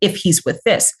comfortable if he's with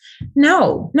this.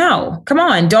 No, come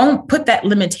on. Don't put that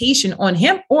limitation on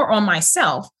him or on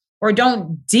myself, or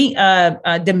don't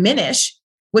diminish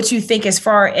what you think as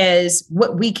far as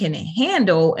what we can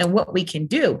handle and what we can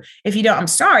do. I'm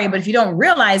sorry, but if you don't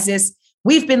realize this,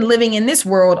 we've been living in this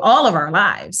world all of our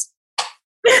lives.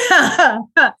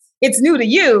 It's new to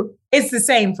you. It's the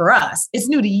same for us. It's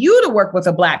new to you to work with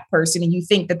a Black person and you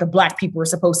think that the Black people are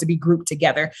supposed to be grouped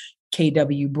together.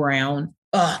 KW Brown,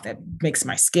 oh, that makes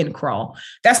my skin crawl.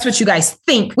 That's what you guys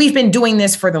think. We've been doing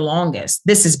this for the longest.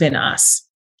 This has been us.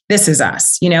 This is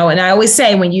us, you know? And I always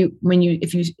say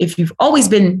if you've always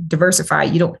been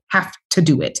diversified, you don't have to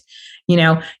do it. You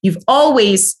know, you've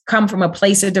always come from a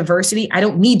place of diversity. I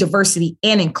don't need diversity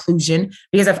and inclusion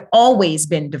because I've always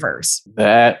been diverse.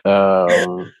 That,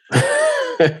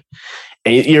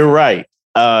 you're right.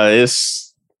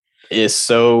 It's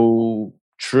so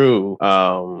true.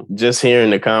 Just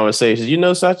hearing the conversations, you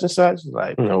know, such and such,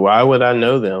 like, why would I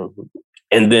know them?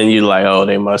 And then you're like, oh,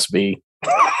 they must be.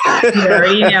 You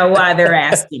already know why they're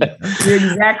asking. You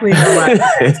exactly know why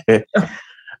they're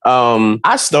asking.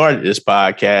 I started this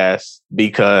podcast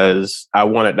because I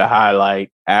wanted to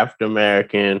highlight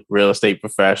African-American real estate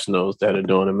professionals that are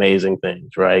doing amazing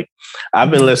things, right? I've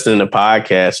been listening to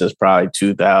podcasts since probably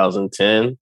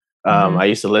 2010. I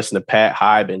used to listen to Pat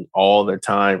Hyben all the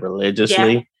time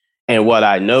religiously. Yeah. And what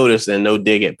I noticed, and no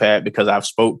dig at Pat, because I've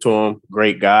spoke to him,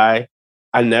 great guy.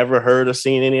 I never heard or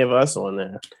seen any of us on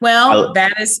there. Well,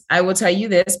 I will tell you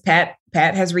this, Pat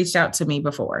has reached out to me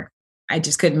before. I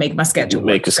just couldn't make my schedule.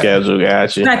 Make a schedule,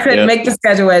 gotcha. I couldn't make the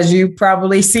schedule, as you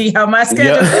probably see how my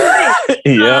schedule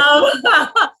is.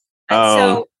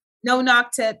 So no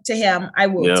knock to him. I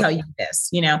will tell you this,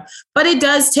 you know, but it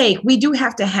does take, we do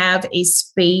have to have a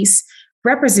space.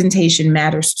 Representation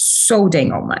matters so dang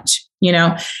much, you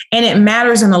know, and it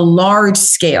matters on a large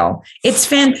scale. It's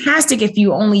fantastic if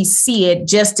you only see it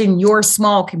just in your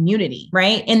small community,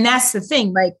 right? And that's the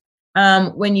thing, like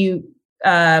when you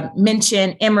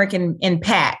mention Emmerich and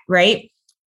Pat, right?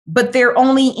 But they're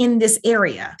only in this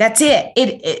area. That's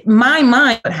it. My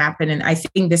mind what happened, and I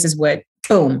think this is what,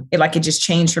 boom, it just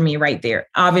changed for me right there.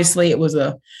 Obviously, it was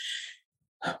a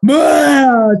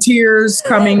tears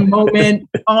coming moment,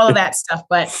 all of that stuff.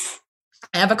 But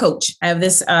I have a coach. I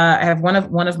have one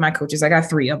of my coaches. I got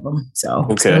 3 of them. So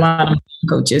it's a lot of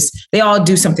coaches. They all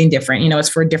do something different. You know, it's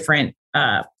for different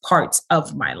parts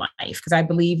of my life because I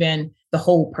believe in the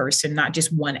whole person, not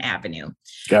just one avenue.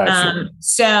 Gotcha.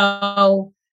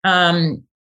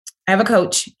 I have a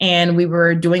coach and we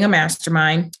were doing a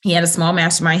mastermind. He had a small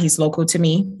mastermind. He's local to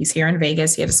me. He's here in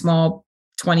Vegas. He had a small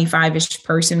 25-ish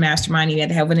person mastermind. He had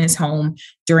to have in his home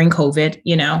during COVID,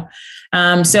 you know?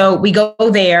 So we go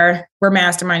there, we're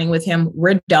masterminding with him.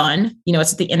 We're done, you know,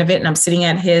 it's at the end of it. And I'm sitting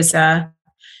at his,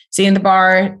 sitting in the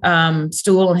bar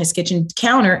stool on his kitchen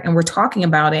counter. And we're talking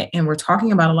about it. And we're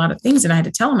talking about a lot of things. And I had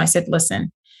to tell him, I said,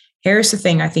 listen, here's the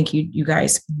thing I think you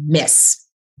guys miss,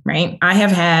 right? I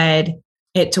have had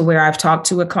it to where I've talked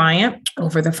to a client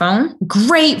over the phone.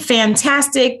 Great,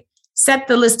 fantastic. Set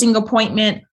the listing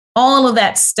appointment, all of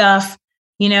that stuff.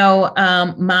 You know,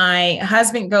 my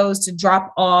husband goes to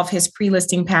drop off his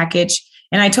pre-listing package.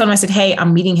 And I told him, I said, hey,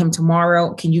 I'm meeting him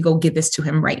tomorrow. Can you go give this to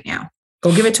him right now?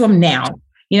 Go give it to him now.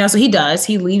 You know, so he does.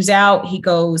 He leaves out. He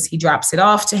goes, he drops it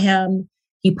off to him.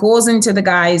 He pulls into the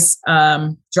guy's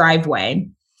driveway.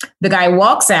 The guy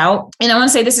walks out. And I want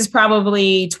to say this is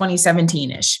probably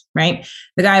 2017-ish, right?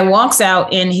 The guy walks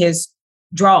out in his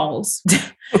drawers.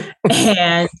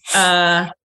 And,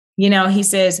 you know, he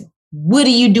says, what are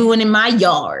you doing in my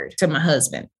yard? To my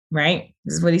husband, right?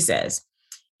 This is what he says.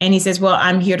 And he says, well,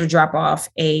 I'm here to drop off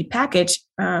a package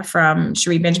from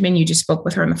Cherie Benjamin. You just spoke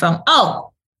with her on the phone.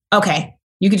 Oh, okay.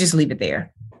 You could just leave it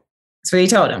there. That's what he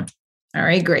told him. All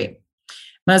right, great.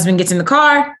 My husband gets in the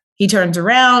car. He turns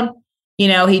around. You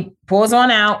know, he pulls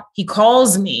on out. He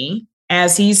calls me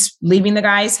as he's leaving the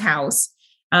guy's house.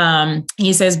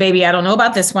 He says, baby, I don't know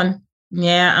about this one.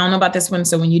 Yeah, I don't know about this one.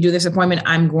 So when you do this appointment,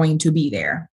 I'm going to be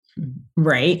there.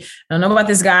 Right. I don't know about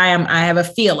this guy. I have a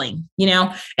feeling, you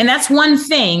know, and that's one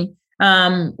thing.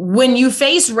 When you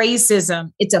face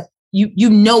racism, you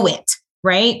know it,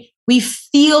 right? We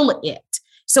feel it.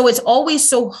 So it's always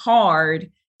so hard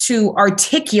to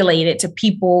articulate it to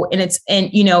people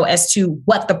and you know, as to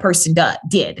what the person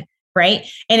did. Right.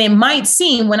 And it might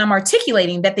seem when I'm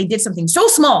articulating that they did something so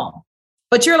small,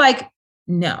 but you're like,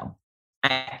 no,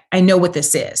 I know what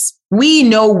this is. We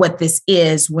know what this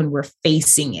is when we're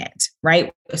facing it,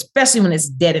 right? Especially when it's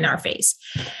dead in our face.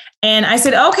 And I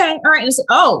said, okay, all right. And I said,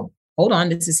 oh, hold on.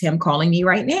 This is him calling me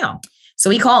right now. So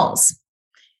he calls.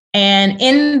 And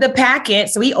in the packet,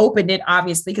 so he opened it,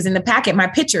 obviously, because in the packet, my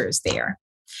picture is there.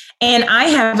 And I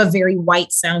have a very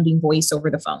white sounding voice over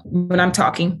the phone. When I'm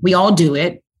talking, we all do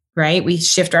it, right? We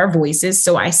shift our voices.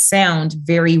 So I sound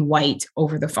very white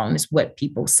over the phone is what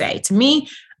people say. To me,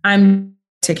 I'm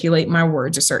articulate my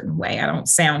words a certain way. I don't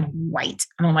sound white.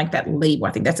 I don't like that label.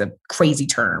 I think that's a crazy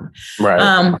term.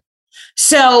 Right.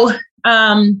 So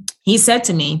he said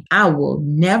to me, I will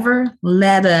never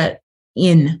let a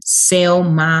in sell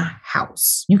my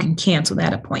house. You can cancel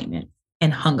that appointment,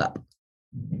 and hung up.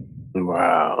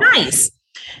 Wow. Nice.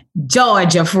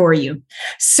 Georgia for you.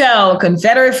 So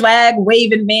Confederate flag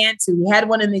waving man too. He had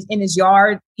one in his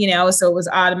yard, so it was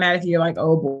automatically, you're like,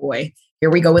 oh boy, here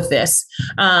we go with this.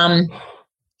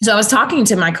 So I was talking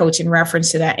to my coach in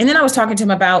reference to that. And then I was talking to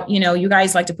him about, you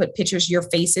guys like to put pictures, your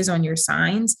faces on your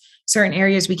signs. Certain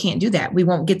areas, we can't do that. We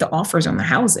won't get the offers on the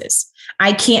houses.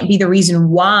 I can't be the reason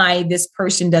why this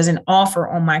person doesn't offer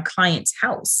on my client's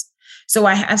house. So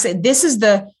I said, these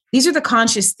are the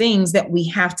conscious things that we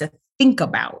have to think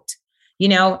about.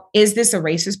 Is this a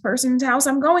racist person's house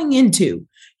I'm going into?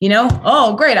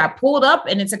 Oh, great. I pulled up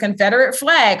and it's a Confederate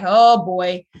flag. Oh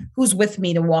boy, who's with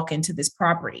me to walk into this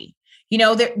property?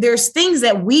 There's things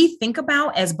that we think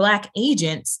about as Black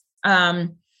agents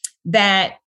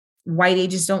that white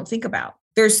agents don't think about.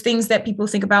 There's things that people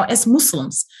think about as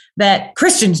Muslims that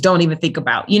Christians don't even think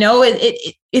about.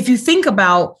 If you think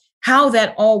about how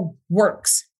that all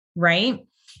works, right?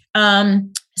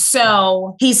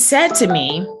 So he said to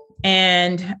me,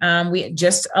 and we had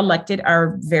just elected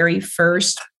our very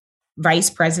first vice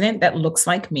president that looks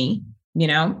like me,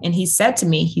 and he said to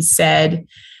me,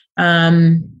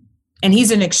 and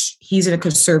he's a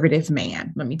conservative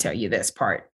man. Let me tell you this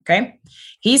part. Okay.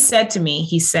 He said to me,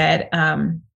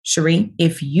 Cherie,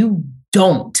 if you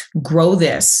don't grow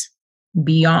this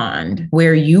beyond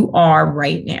where you are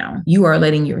right now, you are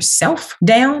letting yourself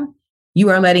down. You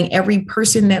are letting every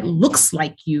person that looks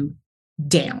like you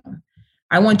down.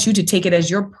 I want you to take it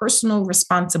as your personal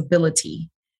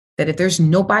responsibility that if there's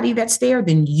nobody that's there,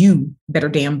 then you better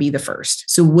damn be the first.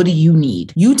 So what do you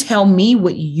need? You tell me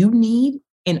what you need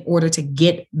in order to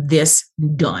get this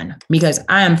done, because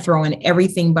I am throwing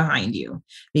everything behind you,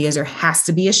 because there has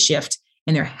to be a shift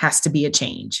and there has to be a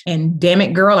change. And damn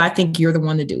it, girl, I think you're the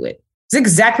one to do it. It's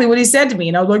exactly what he said to me.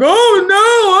 And I was like, oh no,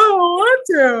 I don't want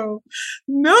to.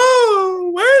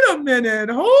 No, wait a minute.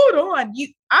 Hold on.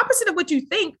 Opposite of what you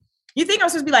think I'm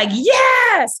supposed to be like,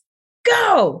 yes,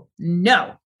 go.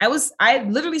 No. I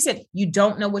literally said, you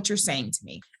don't know what you're saying to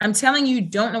me. I'm telling you,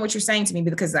 don't know what you're saying to me,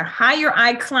 because the higher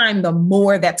I climb, the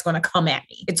more that's going to come at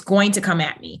me. It's going to come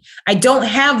at me. I don't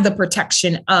have the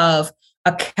protection of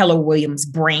a Keller Williams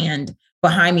brand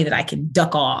behind me that I can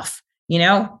duck off.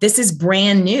 This is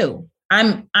brand new.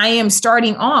 I am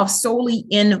starting off solely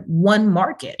in one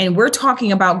market, and we're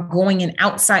talking about going in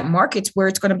outside markets where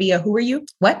it's going to be who are you?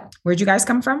 What? Where'd you guys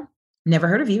come from? Never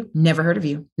heard of you. Never heard of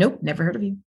you. Nope. Never heard of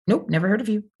you. Nope, never heard of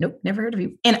you. Nope, never heard of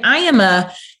you. And I am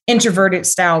a introverted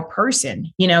style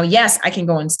person. Yes, I can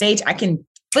go on stage. I can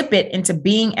flip it into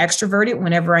being extroverted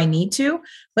whenever I need to.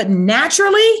 But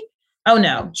naturally, oh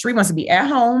no, Cherie wants to be at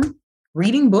home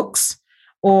reading books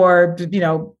or,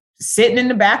 sitting in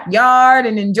the backyard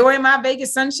and enjoying my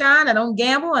Vegas sunshine. I don't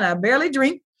gamble and I barely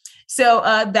drink. So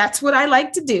that's what I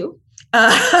like to do.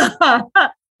 I'm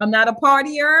not a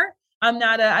partier.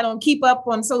 I don't keep up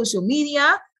on social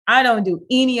media. I don't do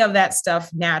any of that stuff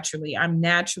naturally. I'm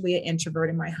naturally an introvert,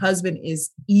 and my husband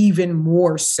is even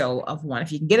more so of one.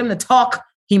 If you can get him to talk,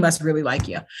 he must really like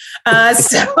you.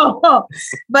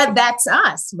 But that's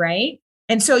us, right?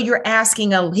 And so he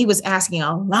was asking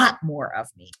a lot more of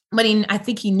me, but I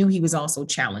think he knew he was also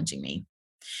challenging me.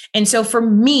 And so for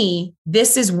me,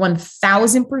 this is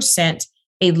 1000%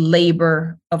 a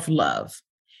labor of love.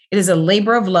 It is a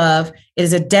labor of love. It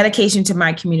is a dedication to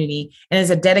my community, and it's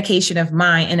a dedication of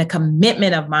mine and a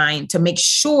commitment of mine to make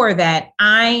sure that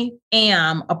I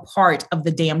am a part of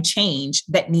the damn change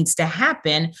that needs to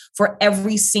happen for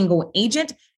every single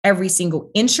agent, every single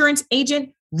insurance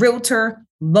agent, realtor,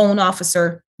 loan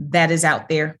officer that is out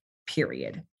there,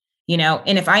 period.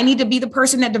 And if I need to be the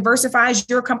person that diversifies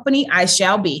your company, I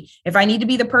shall be. If I need to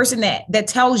be the person that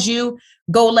tells you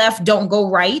go left, don't go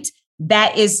right,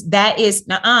 that is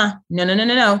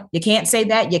no. You can't say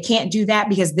that. You can't do that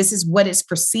because this is what it's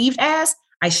perceived as.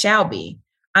 I shall be.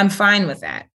 I'm fine with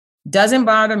that. Doesn't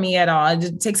bother me at all.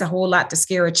 It takes a whole lot to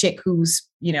scare a chick who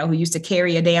used to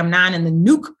carry a damn 9 in the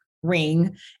nuke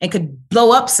ring and could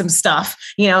blow up some stuff.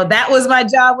 That was my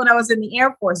job when I was in the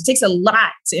Air Force. It takes a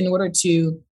lot in order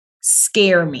to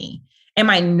scare me. Am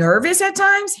I nervous at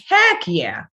times? Heck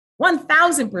yeah,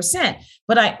 1000%.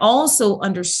 But I also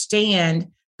understand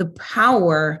the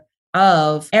power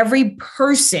of every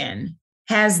person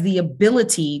has the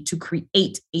ability to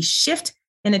create a shift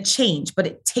and a change, but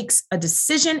it takes a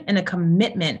decision and a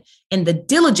commitment and the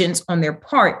diligence on their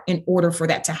part in order for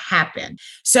that to happen.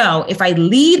 So if I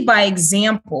lead by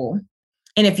example,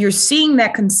 and if you're seeing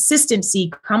that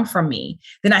consistency come from me,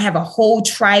 then I have a whole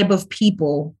tribe of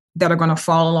people that are going to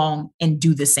follow along and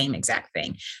do the same exact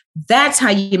thing. That's how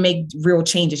you make real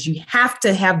changes. You have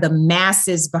to have the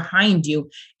masses behind you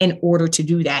in order to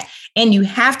do that. And you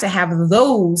have to have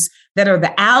those that are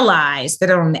the allies that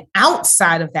are on the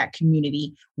outside of that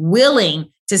community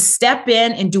willing to step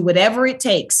in and do whatever it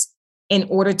takes in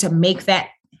order to make that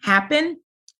happen.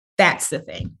 That's the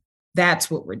thing. That's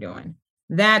what we're doing.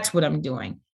 That's what I'm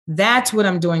doing. That's what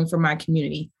I'm doing for my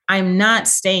community. I'm not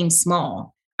staying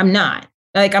small. I'm not.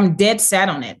 Like, I'm dead set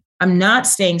on it. I'm not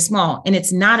staying small. And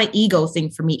it's not an ego thing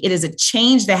for me. It is a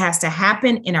change that has to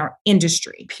happen in our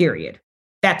industry, period.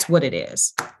 That's what it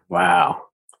is. Wow.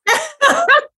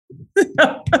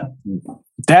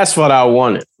 That's what I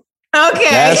wanted.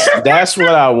 Okay. That's what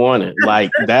I wanted.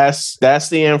 Like, that's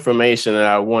the information that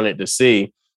I wanted to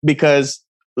see, because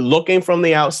looking from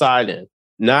the outside in,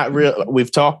 not real,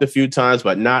 we've talked a few times,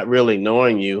 but not really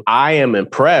knowing you, I am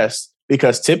impressed.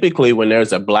 Because typically when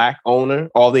there's a Black owner,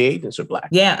 all the agents are Black.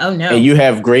 Yeah. Oh, no. And you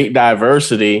have great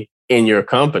diversity in your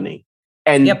company.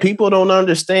 And people don't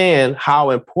understand how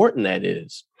important that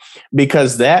is,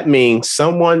 because that means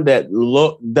someone that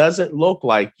doesn't look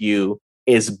like you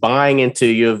is buying into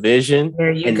your vision,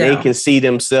 and they can see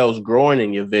themselves growing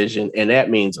in your vision. And that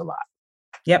means a lot.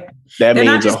 Yep. That They're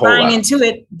means not just a whole buying lot. into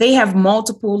it. They have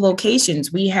multiple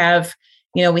locations. We have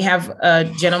a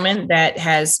gentleman that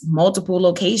has multiple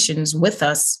locations with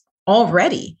us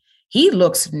already. He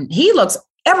looks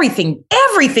everything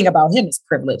about him is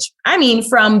privilege. I mean,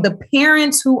 from the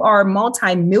parents who are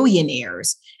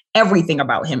multimillionaires, everything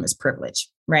about him is privilege,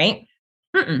 right?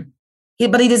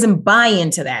 But he doesn't buy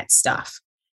into that stuff.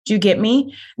 Do you get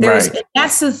me?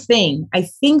 That's the thing. I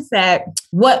think that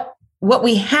what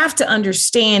we have to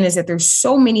understand is that there's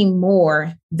so many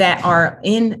more that are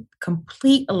in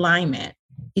complete alignment.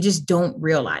 You just don't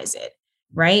realize it,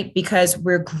 right? Because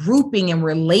we're grouping and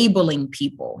we're labeling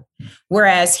people.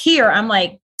 Whereas here, I'm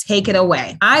like, take it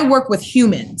away. I work with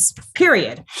humans,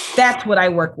 period. That's what I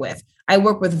work with. I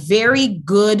work with very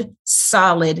good,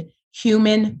 solid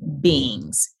human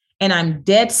beings. And I'm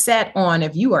dead set on,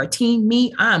 if you are team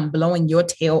me, I'm blowing your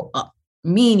tail up.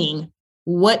 Meaning,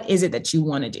 what is it that you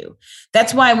want to do?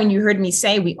 That's why when you heard me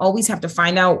say, we always have to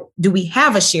find out, do we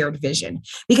have a shared vision?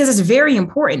 Because it's very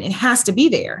important. It has to be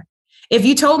there. If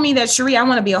you told me that, Cherie, I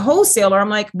want to be a wholesaler, I'm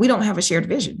like, we don't have a shared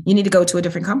vision. You need to go to a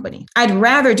different company. I'd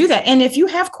rather do that. And if you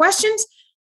have questions,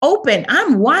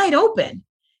 I'm wide open.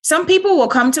 Some people will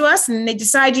come to us and they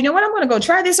decide, you know what, I'm going to go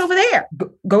try this over there.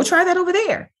 Go try that over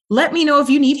there. Let me know if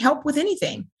you need help with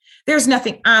anything. There's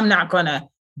nothing. I'm not going to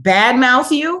badmouth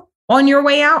you on your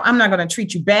way out. I'm not going to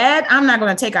treat you bad. I'm not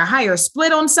going to take a higher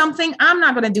split on something. I'm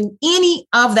not going to do any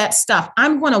of that stuff.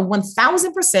 I'm going to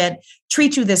 1000%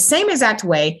 treat you the same exact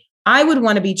way I would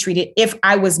want to be treated if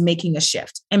I was making a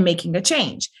shift and making a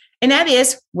change. And that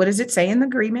is, what does it say in the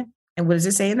agreement? And what does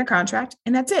it say in the contract?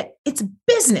 And that's it. It's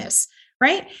business,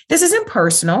 right? This isn't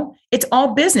personal. It's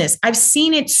all business. I've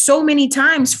seen it so many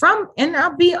times and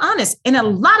I'll be honest, and a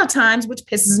lot of times, which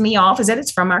pisses me off, is that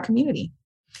it's from our community.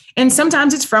 And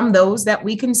sometimes it's from those that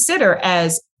we consider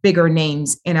as bigger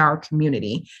names in our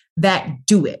community that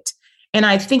do it. And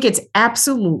I think it's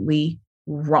absolutely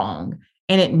wrong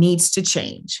and it needs to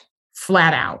change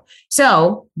flat out.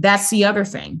 So that's the other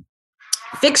thing.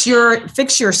 Fix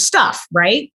your stuff,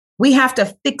 right? We have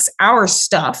to fix our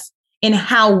stuff in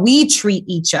how we treat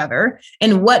each other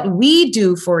and what we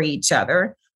do for each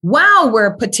other while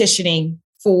we're petitioning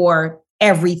for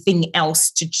everything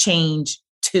else to change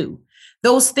too.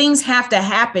 Those things have to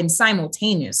happen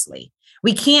simultaneously.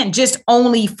 We can't just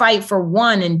only fight for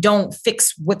one and don't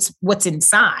fix what's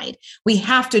inside. We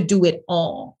have to do it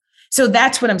all. So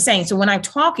that's what I'm saying. So when I'm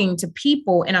talking to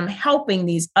people and I'm helping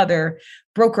these other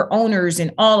broker owners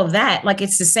and all of that, like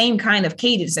it's the same kind of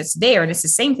cadence that's there. And it's the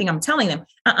same thing I'm telling them.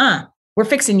 We're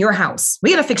fixing your house.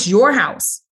 We got to fix your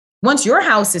house. Once your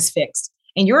house is fixed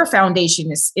and your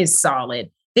foundation is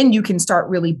solid, then you can start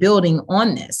really building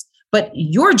on this. But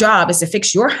your job is to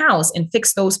fix your house and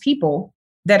fix those people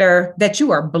that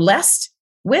you are blessed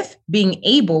with being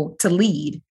able to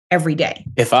lead every day.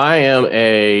 If I am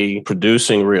a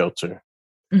producing realtor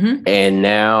and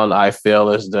now I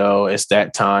feel as though it's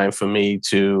that time for me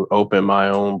to open my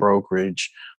own brokerage,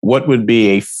 what would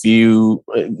be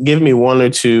give me one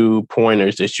or two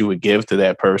pointers that you would give to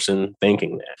that person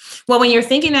thinking that? Well, when you're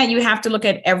thinking that, you have to look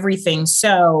at everything.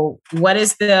 So what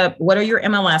are your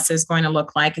MLSs going to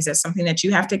look like? Is that something that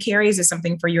you have to carry? Is it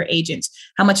something for your agents?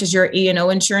 How much is your E&O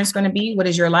insurance going to be? What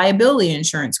is your liability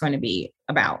insurance going to be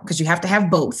about? Because you have to have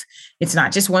both. It's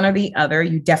not just one or the other.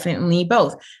 You definitely need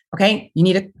both. Okay. You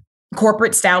need a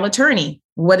corporate style attorney.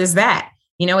 What is that?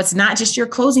 It's not just your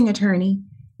closing attorney.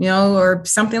 or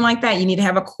something like that. You need to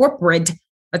have a corporate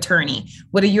attorney.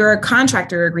 What are your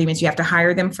contractor agreements? You have to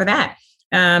hire them for that.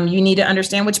 You need to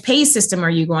understand which pay system are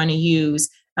you going to use,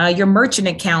 your merchant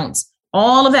accounts,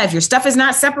 all of that. If your stuff is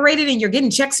not separated and you're getting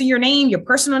checks in your name, your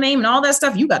personal name and all that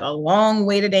stuff, you got a long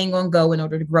way to dang on go in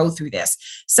order to grow through this.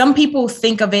 Some people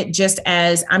think of it just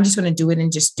as, I'm just going to do it and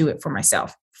just do it for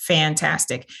myself.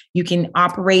 Fantastic. You can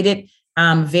operate it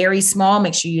very small.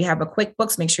 Make sure you have a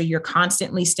QuickBooks. Make sure you're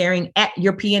constantly staring at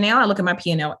your P&L. I look at my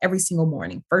P&L every single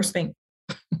morning. First thing.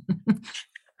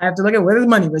 I have to look at where the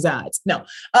money resides. No,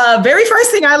 very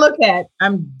first thing I look at,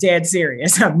 I'm dead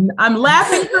serious. I'm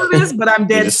laughing through this, but I'm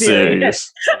dead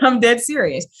serious. I'm dead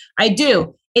serious. I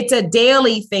do. It's a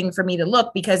daily thing for me to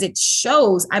look because it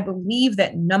shows, I believe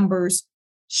that numbers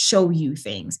show you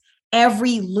things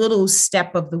every little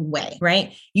step of the way,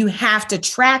 right? You have to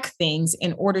track things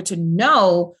in order to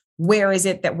know where is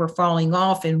it that we're falling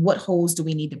off and what holes do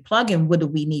we need to plug and what do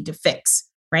we need to fix,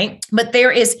 right? But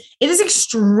it is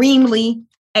extremely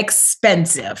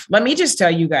expensive. Let me just tell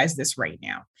you guys this right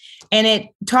now. And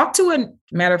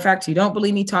matter of fact, you don't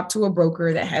believe me, talk to a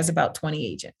broker that has about 20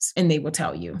 agents and they will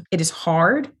tell you it is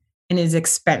hard and it is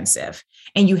expensive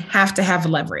and you have to have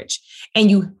leverage and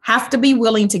you have to be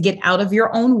willing to get out of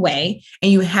your own way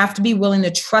and you have to be willing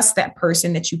to trust that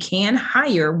person that you can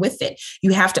hire with it.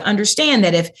 You have to understand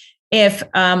that if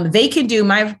they can do,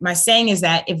 my saying is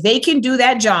that if they can do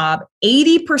that job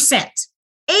 80%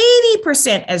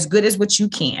 as good as what you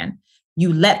can,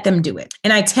 you let them do it.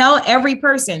 And I tell every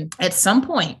person at some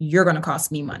point, you're going to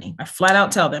cost me money. I flat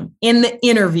out tell them in the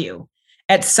interview,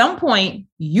 at some point,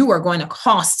 you are going to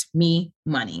cost me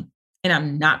money and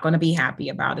I'm not going to be happy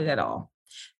about it at all.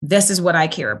 This is what I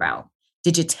care about.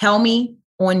 Did you tell me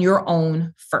on your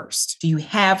own first? Do you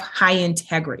have high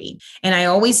integrity? And I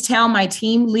always tell my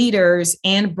team leaders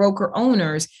and broker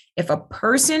owners, if a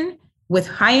person with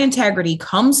high integrity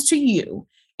comes to you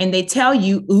and they tell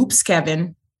you, oops,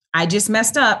 Kevin, I just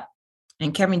messed up.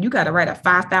 And Kevin, you got to write a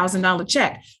 $5,000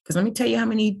 check. Because let me tell you how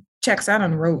many checks I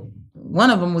done wrote. One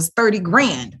of them was 30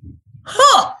 grand.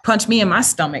 Punch me in my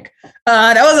stomach.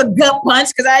 That was a gut punch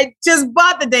because I just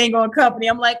bought the dang on company.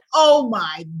 I'm like, oh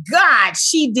my God,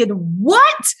 she did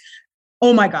what?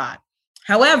 Oh my God.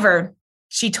 However,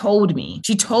 she told me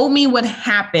what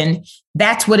happened.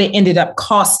 That's what it ended up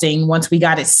costing once we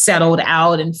got it settled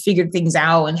out and figured things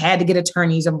out and had to get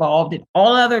attorneys involved and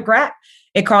all other crap.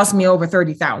 It cost me over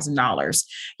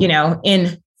 $30,000,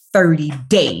 in 30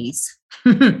 days.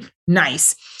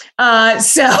 Nice. But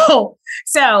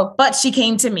she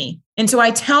came to me. And so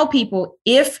I tell people,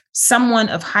 if someone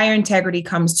of higher integrity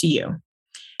comes to you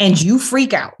and you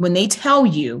freak out when they tell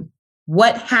you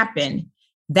what happened,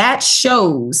 that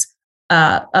shows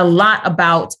a lot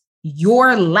about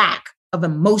your lack of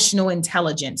emotional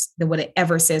intelligence than what it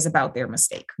ever says about their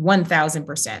mistake.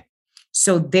 1000%.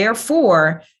 So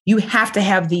therefore, you have to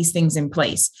have these things in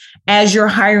place. As you're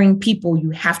hiring people, you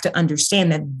have to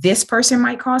understand that this person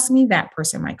might cost me, that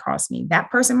person might cost me,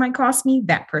 that person might cost me,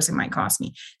 that person might cost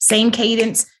me. Same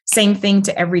cadence, same thing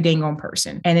to every dang on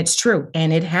person. And it's true.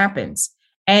 And it happens.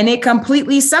 And it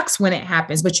completely sucks when it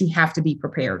happens, but you have to be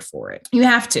prepared for it. You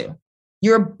have to.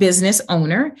 You're a business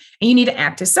owner and you need to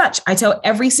act as such. I tell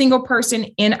every single person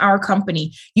in our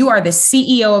company, you are the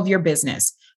CEO of your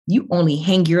business. You only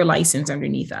hang your license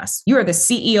underneath us. You are the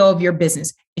CEO of your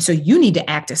business. So you need to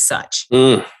act as such.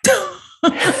 Okay,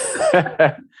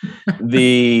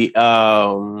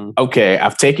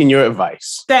 I've taken your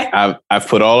advice. Okay. I've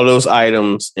put all of those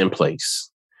items in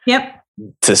place. Yep.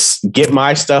 To get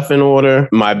my stuff in order,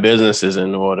 my business is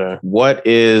in order. What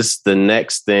is the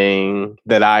next thing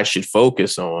that I should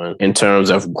focus on in terms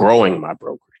of growing my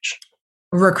brokerage?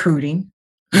 Recruiting.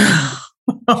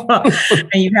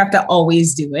 And you have to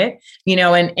always do it,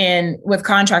 and with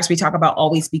contracts, we talk about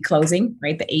always be closing,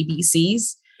 right? The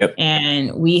ABCs. Yep.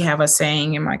 And we have a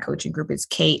saying in my coaching group, it's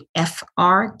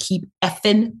KFR, keep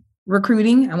effing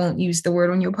recruiting. I won't use the word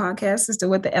on your podcast as to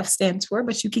what the F stands for,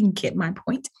 but you can get my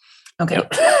point. Okay.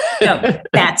 Yep. So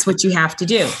that's what you have to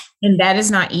do. And that is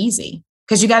not easy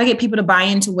because you got to get people to buy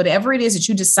into whatever it is that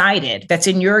you decided that's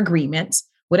in your agreement.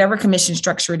 Whatever commission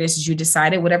structure it is you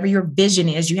decided, whatever your vision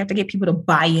is, you have to get people to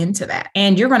buy into that.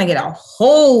 And you're going to get a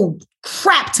whole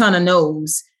crap ton of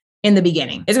no's in the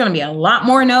beginning. It's going to be a lot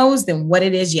more no's than what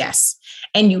it is yes.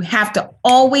 And you have to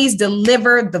always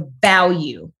deliver the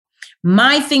value.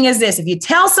 My thing is this, if you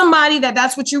tell somebody that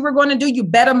that's what you were going to do, you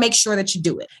better make sure that you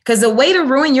do it. Because the way to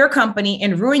ruin your company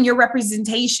and ruin your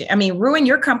ruin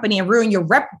your company and ruin your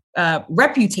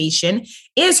reputation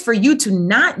is for you to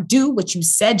not do what you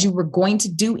said you were going to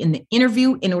do in the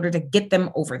interview in order to get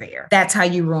them over there. That's how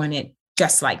you ruin it.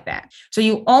 just like that. So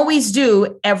you always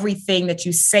do everything that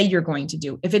you say you're going to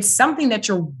do. If it's something that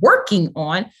you're working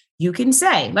on, you can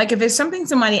say, like, if it's something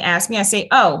somebody asks me, I say,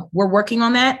 oh, we're working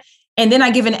on that. And then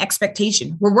I give an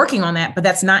expectation. We're working on that, but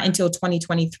that's not until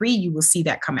 2023. You will see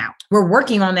that come out. We're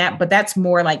working on that, but that's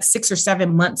more like 6 or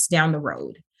 7 months down the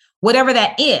road. Whatever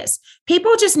that is,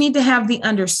 people just need to have the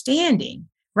understanding,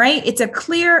 right? It's a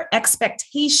clear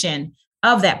expectation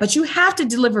of that, but you have to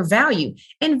deliver value.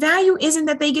 And value isn't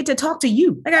that they get to talk to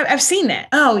you. Like I've seen that.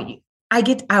 Oh,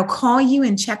 I'll call you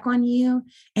and check on you,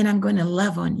 and I'm going to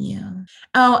love on you.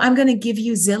 Oh, I'm going to give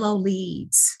you Zillow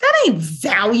leads. That ain't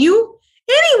value.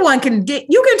 Anyone can get,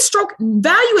 you can stroke.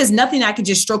 Value is nothing I can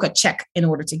just stroke a check in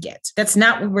order to get. That's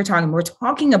not what we're talking about. We're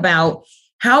talking about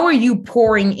how are you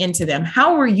pouring into them?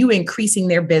 How are you increasing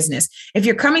their business? If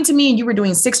you're coming to me and you were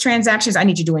doing 6 transactions, I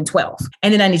need you doing 12.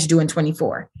 And then I need you doing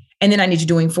 24. And then I need you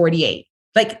doing 48.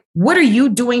 Like, what are you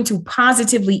doing to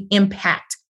positively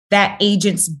impact that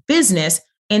agent's business?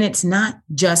 And it's not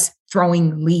just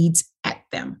throwing leads at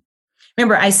them.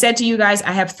 Remember, I said to you guys,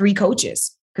 I have 3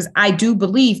 coaches because I do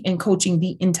believe in coaching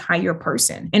the entire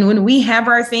person. And when we have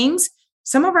our things,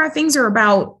 some of our things are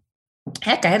about,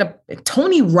 heck, I had a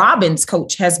Tony Robbins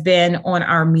coach has been on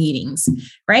our meetings,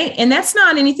 right? And that's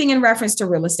not anything in reference to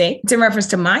real estate. It's in reference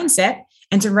to mindset.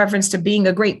 And in reference to being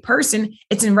a great person.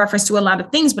 It's in reference to a lot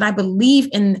of things, but I believe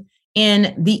in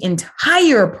the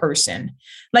entire person.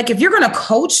 Like if you're going to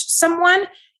coach someone,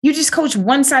 you just coach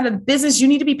one side of the business. You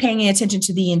need to be paying attention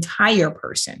to the entire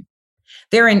person,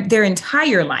 their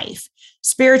entire life,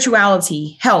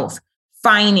 spirituality, health,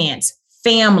 finance,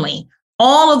 family,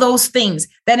 all of those things,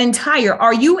 that entire,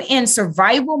 are you in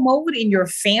survival mode in your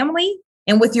family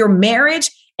and with your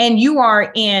marriage? And you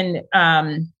are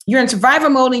you're in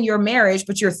survival mode in your marriage,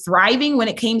 but you're thriving when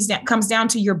it comes down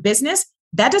to your business.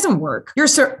 That doesn't work.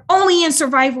 You're only in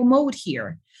survival mode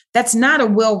here. That's not a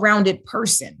well-rounded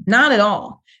person, not at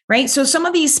all, right? So some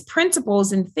of these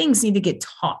principles and things need to get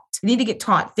taught. They need to get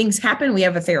taught. Things happen. We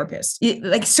have a therapist.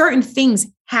 Like certain things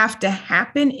have to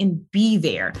happen and be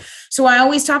there. So I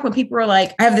always talk when people are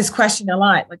like, I have this question a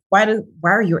lot, like, why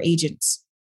are your agents?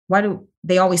 Why do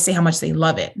they always say how much they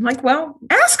love it? I'm like, well,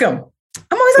 ask them.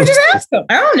 I'm always like, just ask them.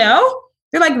 I don't know.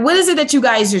 They're like, what is it that you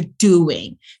guys are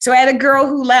doing? So I had a girl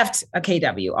who left a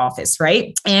KW office,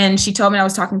 right? And she told me, I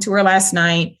was talking to her last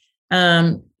night.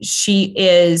 She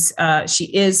is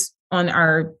on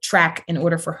our track in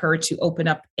order for her to open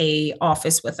up a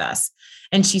office with us.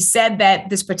 And she said that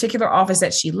this particular office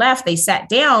that she left, they sat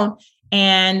down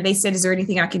and they said, is there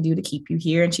anything I can do to keep you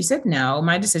here? And she said, no,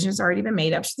 my decision's already been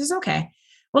made up. She says, okay.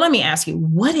 Well, let me ask you,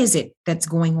 what is it that's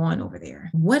going on over there?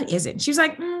 What is it? And she was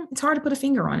like, it's hard to put a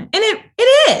finger on it. And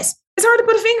it is. It's hard to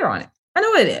put a finger on it. I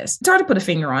know it is. It's hard to put a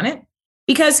finger on it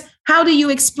because how do you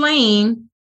explain,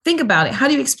 think about it. How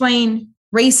do you explain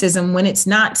racism when it's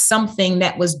not something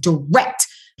that was direct?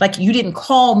 Like you didn't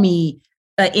call me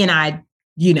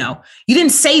you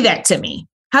didn't say that to me.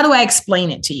 How do I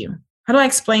explain it to you? How do I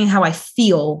explain how I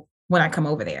feel when I come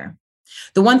over there?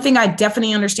 The one thing I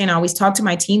definitely understand, I always talk to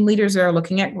my team leaders that are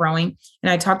looking at growing, and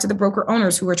I talk to the broker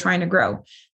owners who are trying to grow.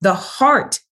 The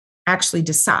heart actually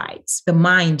decides. The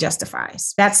mind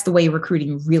justifies. That's the way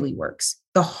recruiting really works.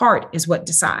 The heart is what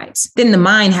decides. Then the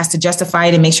mind has to justify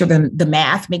it and make sure the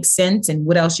math makes sense and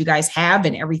what else you guys have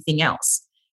and everything else,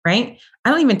 right? I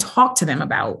don't even talk to them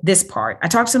about this part. I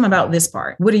talk to them about this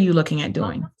part. What are you looking at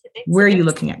doing? Where are you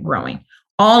looking at growing?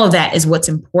 All of that is what's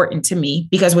important to me,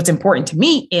 because what's important to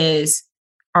me is,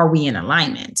 are we in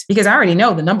alignment? Because I already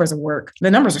know the numbers will work.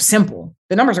 The numbers are simple.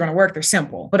 The numbers are going to work. They're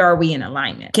simple. But are we in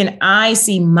alignment? Can I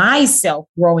see myself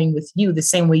growing with you the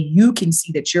same way you can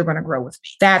see that you're going to grow with me?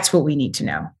 That's what we need to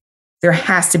know. There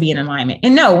has to be an alignment.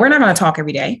 And no, we're not going to talk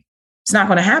every day. It's not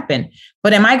going to happen.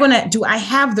 But do I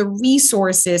have the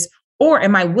resources, or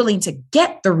am I willing to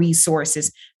get the resources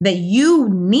that you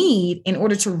need in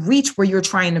order to reach where you're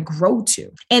trying to grow to?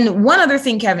 And one other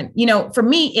thing, Kevin, for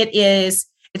me,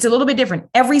 it's a little bit different.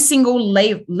 Every single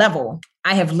level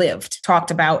I have lived, talked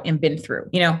about, and been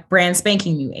through, brand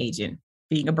spanking new agent,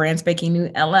 being a brand spanking new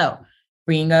LL,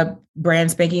 being a brand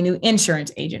spanking new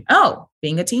insurance agent. Oh,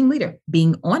 being a team leader,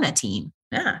 being on a team.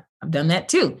 Yeah, I've done that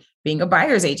too. Being a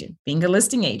buyer's agent, being a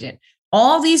listing agent,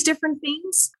 all these different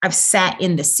things, I've sat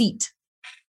in the seat.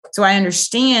 So I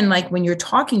understand, like when you're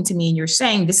talking to me and you're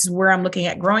saying, this is where I'm looking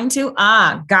at growing to.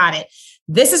 Got it.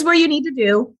 This is where you need to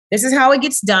do. This is how it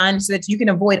gets done so that you can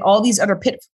avoid all these other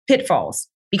pitfalls.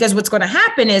 Because what's going to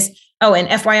happen is, oh, and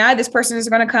FYI, this person is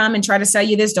going to come and try to sell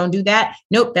you this. Don't do that.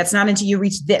 Nope, that's not until you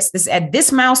reach this. This at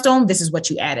this milestone, this is what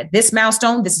you added. This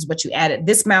milestone, this is what you added.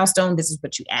 This milestone, this is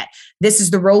what you add. This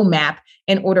is the roadmap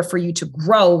in order for you to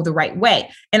grow the right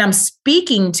way. And I'm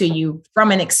speaking to you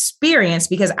from an experience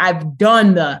because I've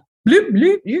done the bloop,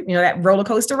 bloop, bloop, that roller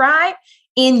coaster ride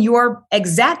in your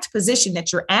exact position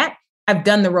that you're at. I've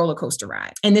done the roller coaster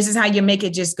ride. And this is how you make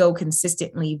it just go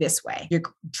consistently this way. You're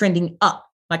trending up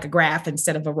like a graph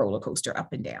instead of a roller coaster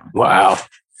up and down. Wow.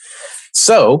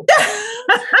 So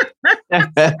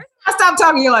I stop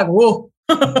talking. You're like, whoa.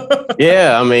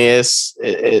 Yeah, I mean,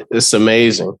 it's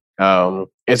amazing.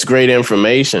 It's great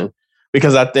information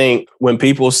because I think when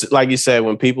people, like you said,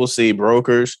 when people see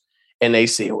brokers and they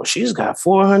see, well, she's got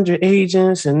 400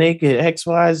 agents and they get X,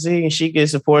 Y, Z, and she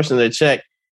gets a portion of the check.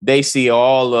 They see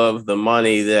all of the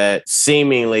money that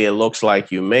seemingly it looks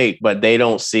like you make, but they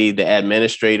don't see the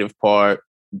administrative part.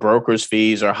 Brokers'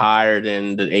 fees are higher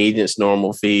than the agent's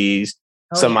normal fees.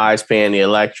 Somebody's paying the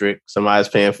electric. Somebody's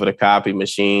paying for the copy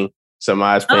machine.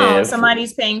 Somebody's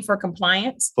paying for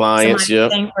compliance. Somebody's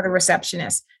paying for the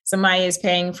receptionist. Somebody is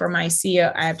paying for my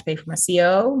CEO. I have to pay for my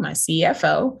CEO, my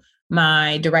CFO,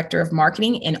 my director of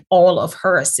marketing, and all of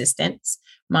her assistants,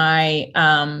 my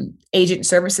agent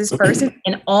services person,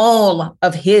 and all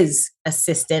of his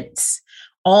assistants,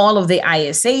 all of the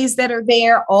ISAs that are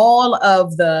there, all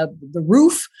of the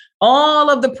roof, all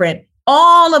of the print,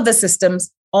 all of the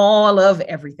systems, all of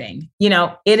everything.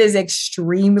 It is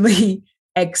extremely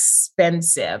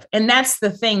expensive. And that's the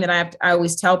thing that I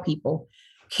always tell people.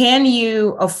 Can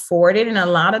you afford it? And a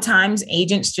lot of times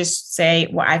agents just say,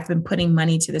 well, I've been putting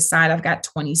money to the side. I've got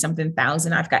 20 something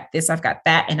thousand. I've got this, I've got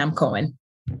that, and I'm going.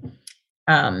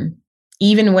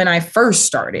 Even when I first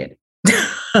started,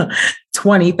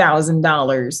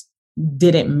 $20,000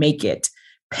 didn't make it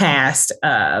past,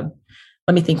 let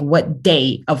me think, what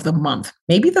day of the month?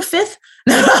 Maybe the 5th?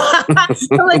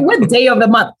 I'm like, what day of the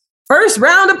month? First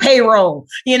round of payroll,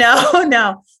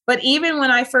 no. But even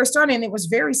when I first started, and it was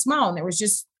very small, and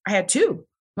I had 2.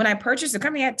 When I purchased the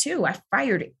company, I had 2. I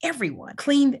fired everyone,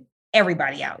 cleaned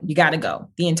everybody out. You got to go.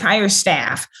 The entire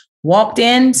staff walked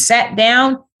in, sat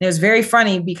down. It was very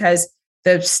funny because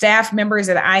the staff members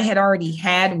that I had already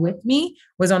had with me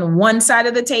was on one side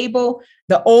of the table.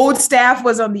 The old staff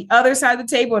was on the other side of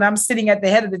the table, and I'm sitting at the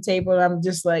head of the table. And I'm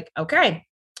just like, okay,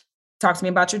 talk to me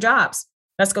about your jobs.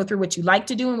 Let's go through what you like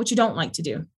to do and what you don't like to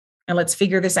do. And let's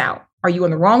figure this out. Are you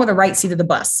on the wrong or the right seat of the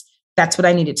bus? That's what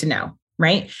I needed to know,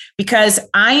 right? Because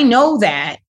I know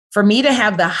that for me to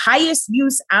have the highest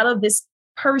use out of this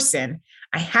person,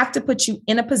 I have to put you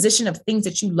in a position of things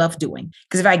that you love doing.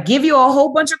 Because if I give you a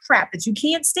whole bunch of crap that you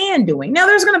can't stand doing, now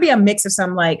there's going to be a mix of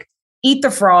some like eat the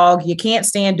frog. You can't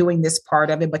stand doing this part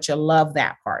of it, but you love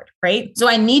that part, right? So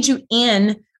I need you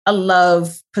in a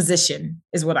love position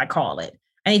is what I call it.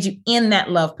 I need you in that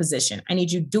love position. I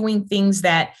need you doing things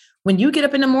that when you get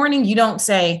up in the morning, you don't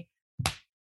say,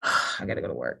 I got to go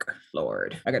to work.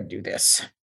 Lord, I got to do this.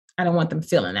 I don't want them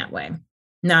feeling that way.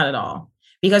 Not at all.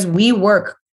 Because we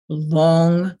work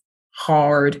long,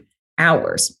 hard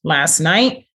hours. Last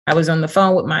night, I was on the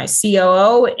phone with my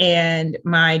COO and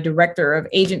my director of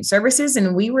agent services,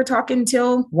 and we were talking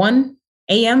till 1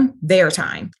 a.m. their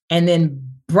time. And then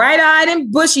bright-eyed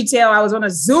and bushy-tail, I was on a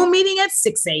Zoom meeting at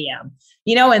 6 a.m.,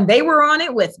 and they were on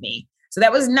it with me. So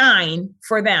that was 9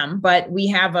 for them, but we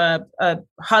have a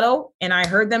huddle, and I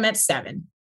heard them at 7.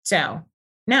 So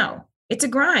no, it's a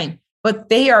grind, but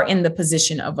they are in the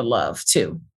position of a love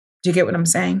too. Do you get what I'm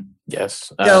saying?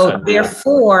 Yes. So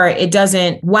therefore, it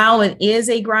doesn't, while it is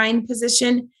a grind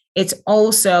position, it's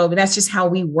also, that's just how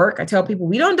we work. I tell people,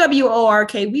 we don't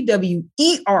WORK, we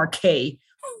WERK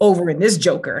over in this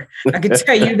joker. I can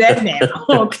tell you that now.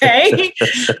 Okay.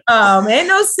 Ain't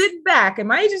no sitting back. And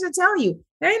my agents will tell you,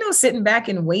 there ain't no sitting back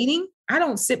and waiting. I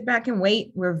don't sit back and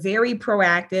wait. We're very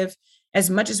proactive as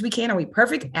much as we can. Are we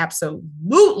perfect?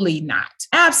 Absolutely not.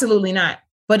 Absolutely not.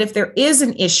 But if there is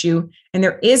an issue and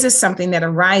there is something that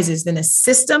arises, then a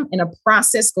system and a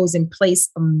process goes in place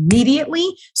immediately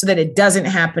so that it doesn't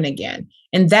happen again.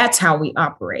 And that's how we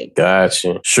operate.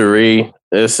 Gotcha. Cherie,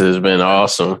 this has been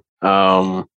awesome.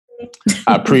 I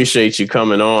appreciate you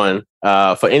coming on.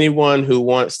 For anyone who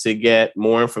wants to get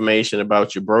more information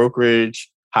about your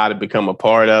brokerage, how to become a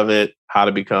part of it, how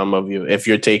to become if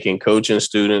you're taking coaching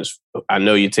students, I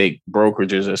know you take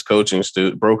brokers as coaching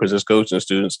students.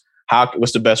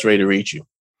 What's the best way to reach you?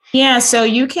 Yeah, so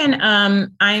you can,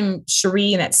 I'm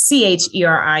Cherie, and that's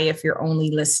CHERI if you're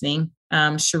only listening.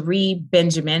 Cherie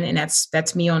Benjamin, and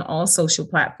that's me on all social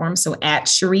platforms. So at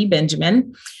Cherie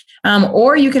Benjamin.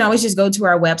 Or you can always just go to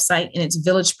our website, and it's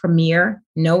Village Premier,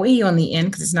 no E on the end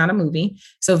because it's not a movie.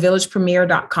 So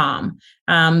villagepremier.com.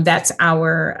 That's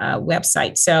our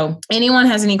website. So anyone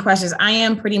has any questions, I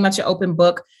am pretty much an open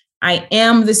book. I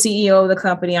am the CEO of the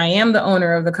company. I am the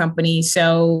owner of the company.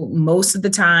 So most of the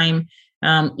time,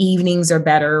 evenings are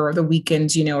better, or the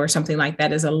weekends, or something like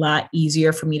that is a lot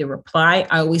easier for me to reply.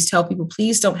 I always tell people,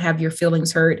 please don't have your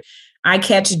feelings hurt. I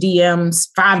catch DMs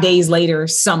 5 days later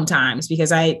sometimes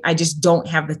because I just don't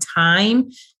have the time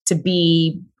to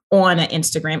be on an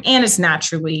Instagram, and it's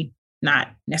naturally not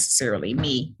necessarily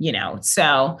me,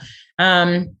 So,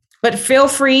 but feel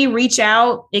free, reach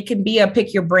out. It can be a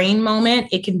pick your brain moment.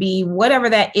 It can be whatever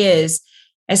that is,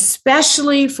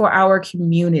 especially for our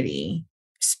community.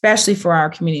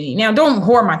 Now, don't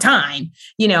hoard my time,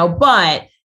 but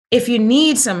if you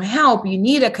need some help, you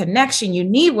need a connection, you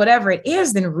need whatever it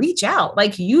is, then reach out.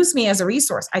 Like, use me as a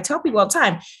resource. I tell people all the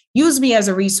time, use me as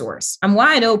a resource. I'm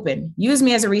wide open. Use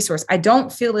me as a resource. I don't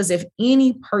feel as if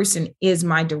any person is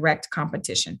my direct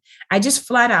competition. I just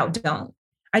flat out don't.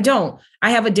 I don't.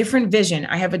 I have a different vision.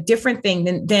 I have a different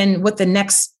thing than what the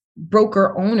next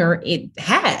broker owner it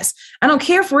has. I don't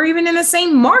care if we're even in the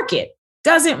same market.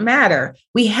 Doesn't matter.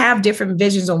 We have different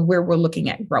visions on where we're looking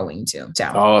at growing to. So.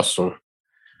 Awesome.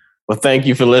 Well, thank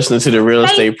you for listening to the Real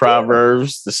Estate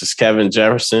Proverbs. This is Kevin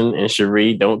Jefferson and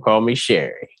Cherie. Don't call me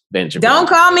Sherry. Benjamin. Don't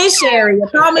call me Sherry. You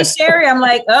call me Sherry, I'm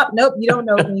like, oh, nope, you don't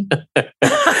know me.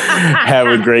 Have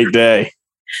a great day.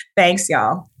 Thanks,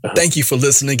 y'all. Thank you for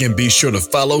listening, and be sure to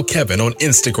follow Kevin on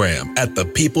Instagram at The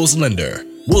People's Lender.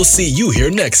 We'll see you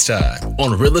here next time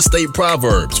on Real Estate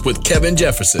Proverbs with Kevin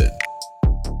Jefferson.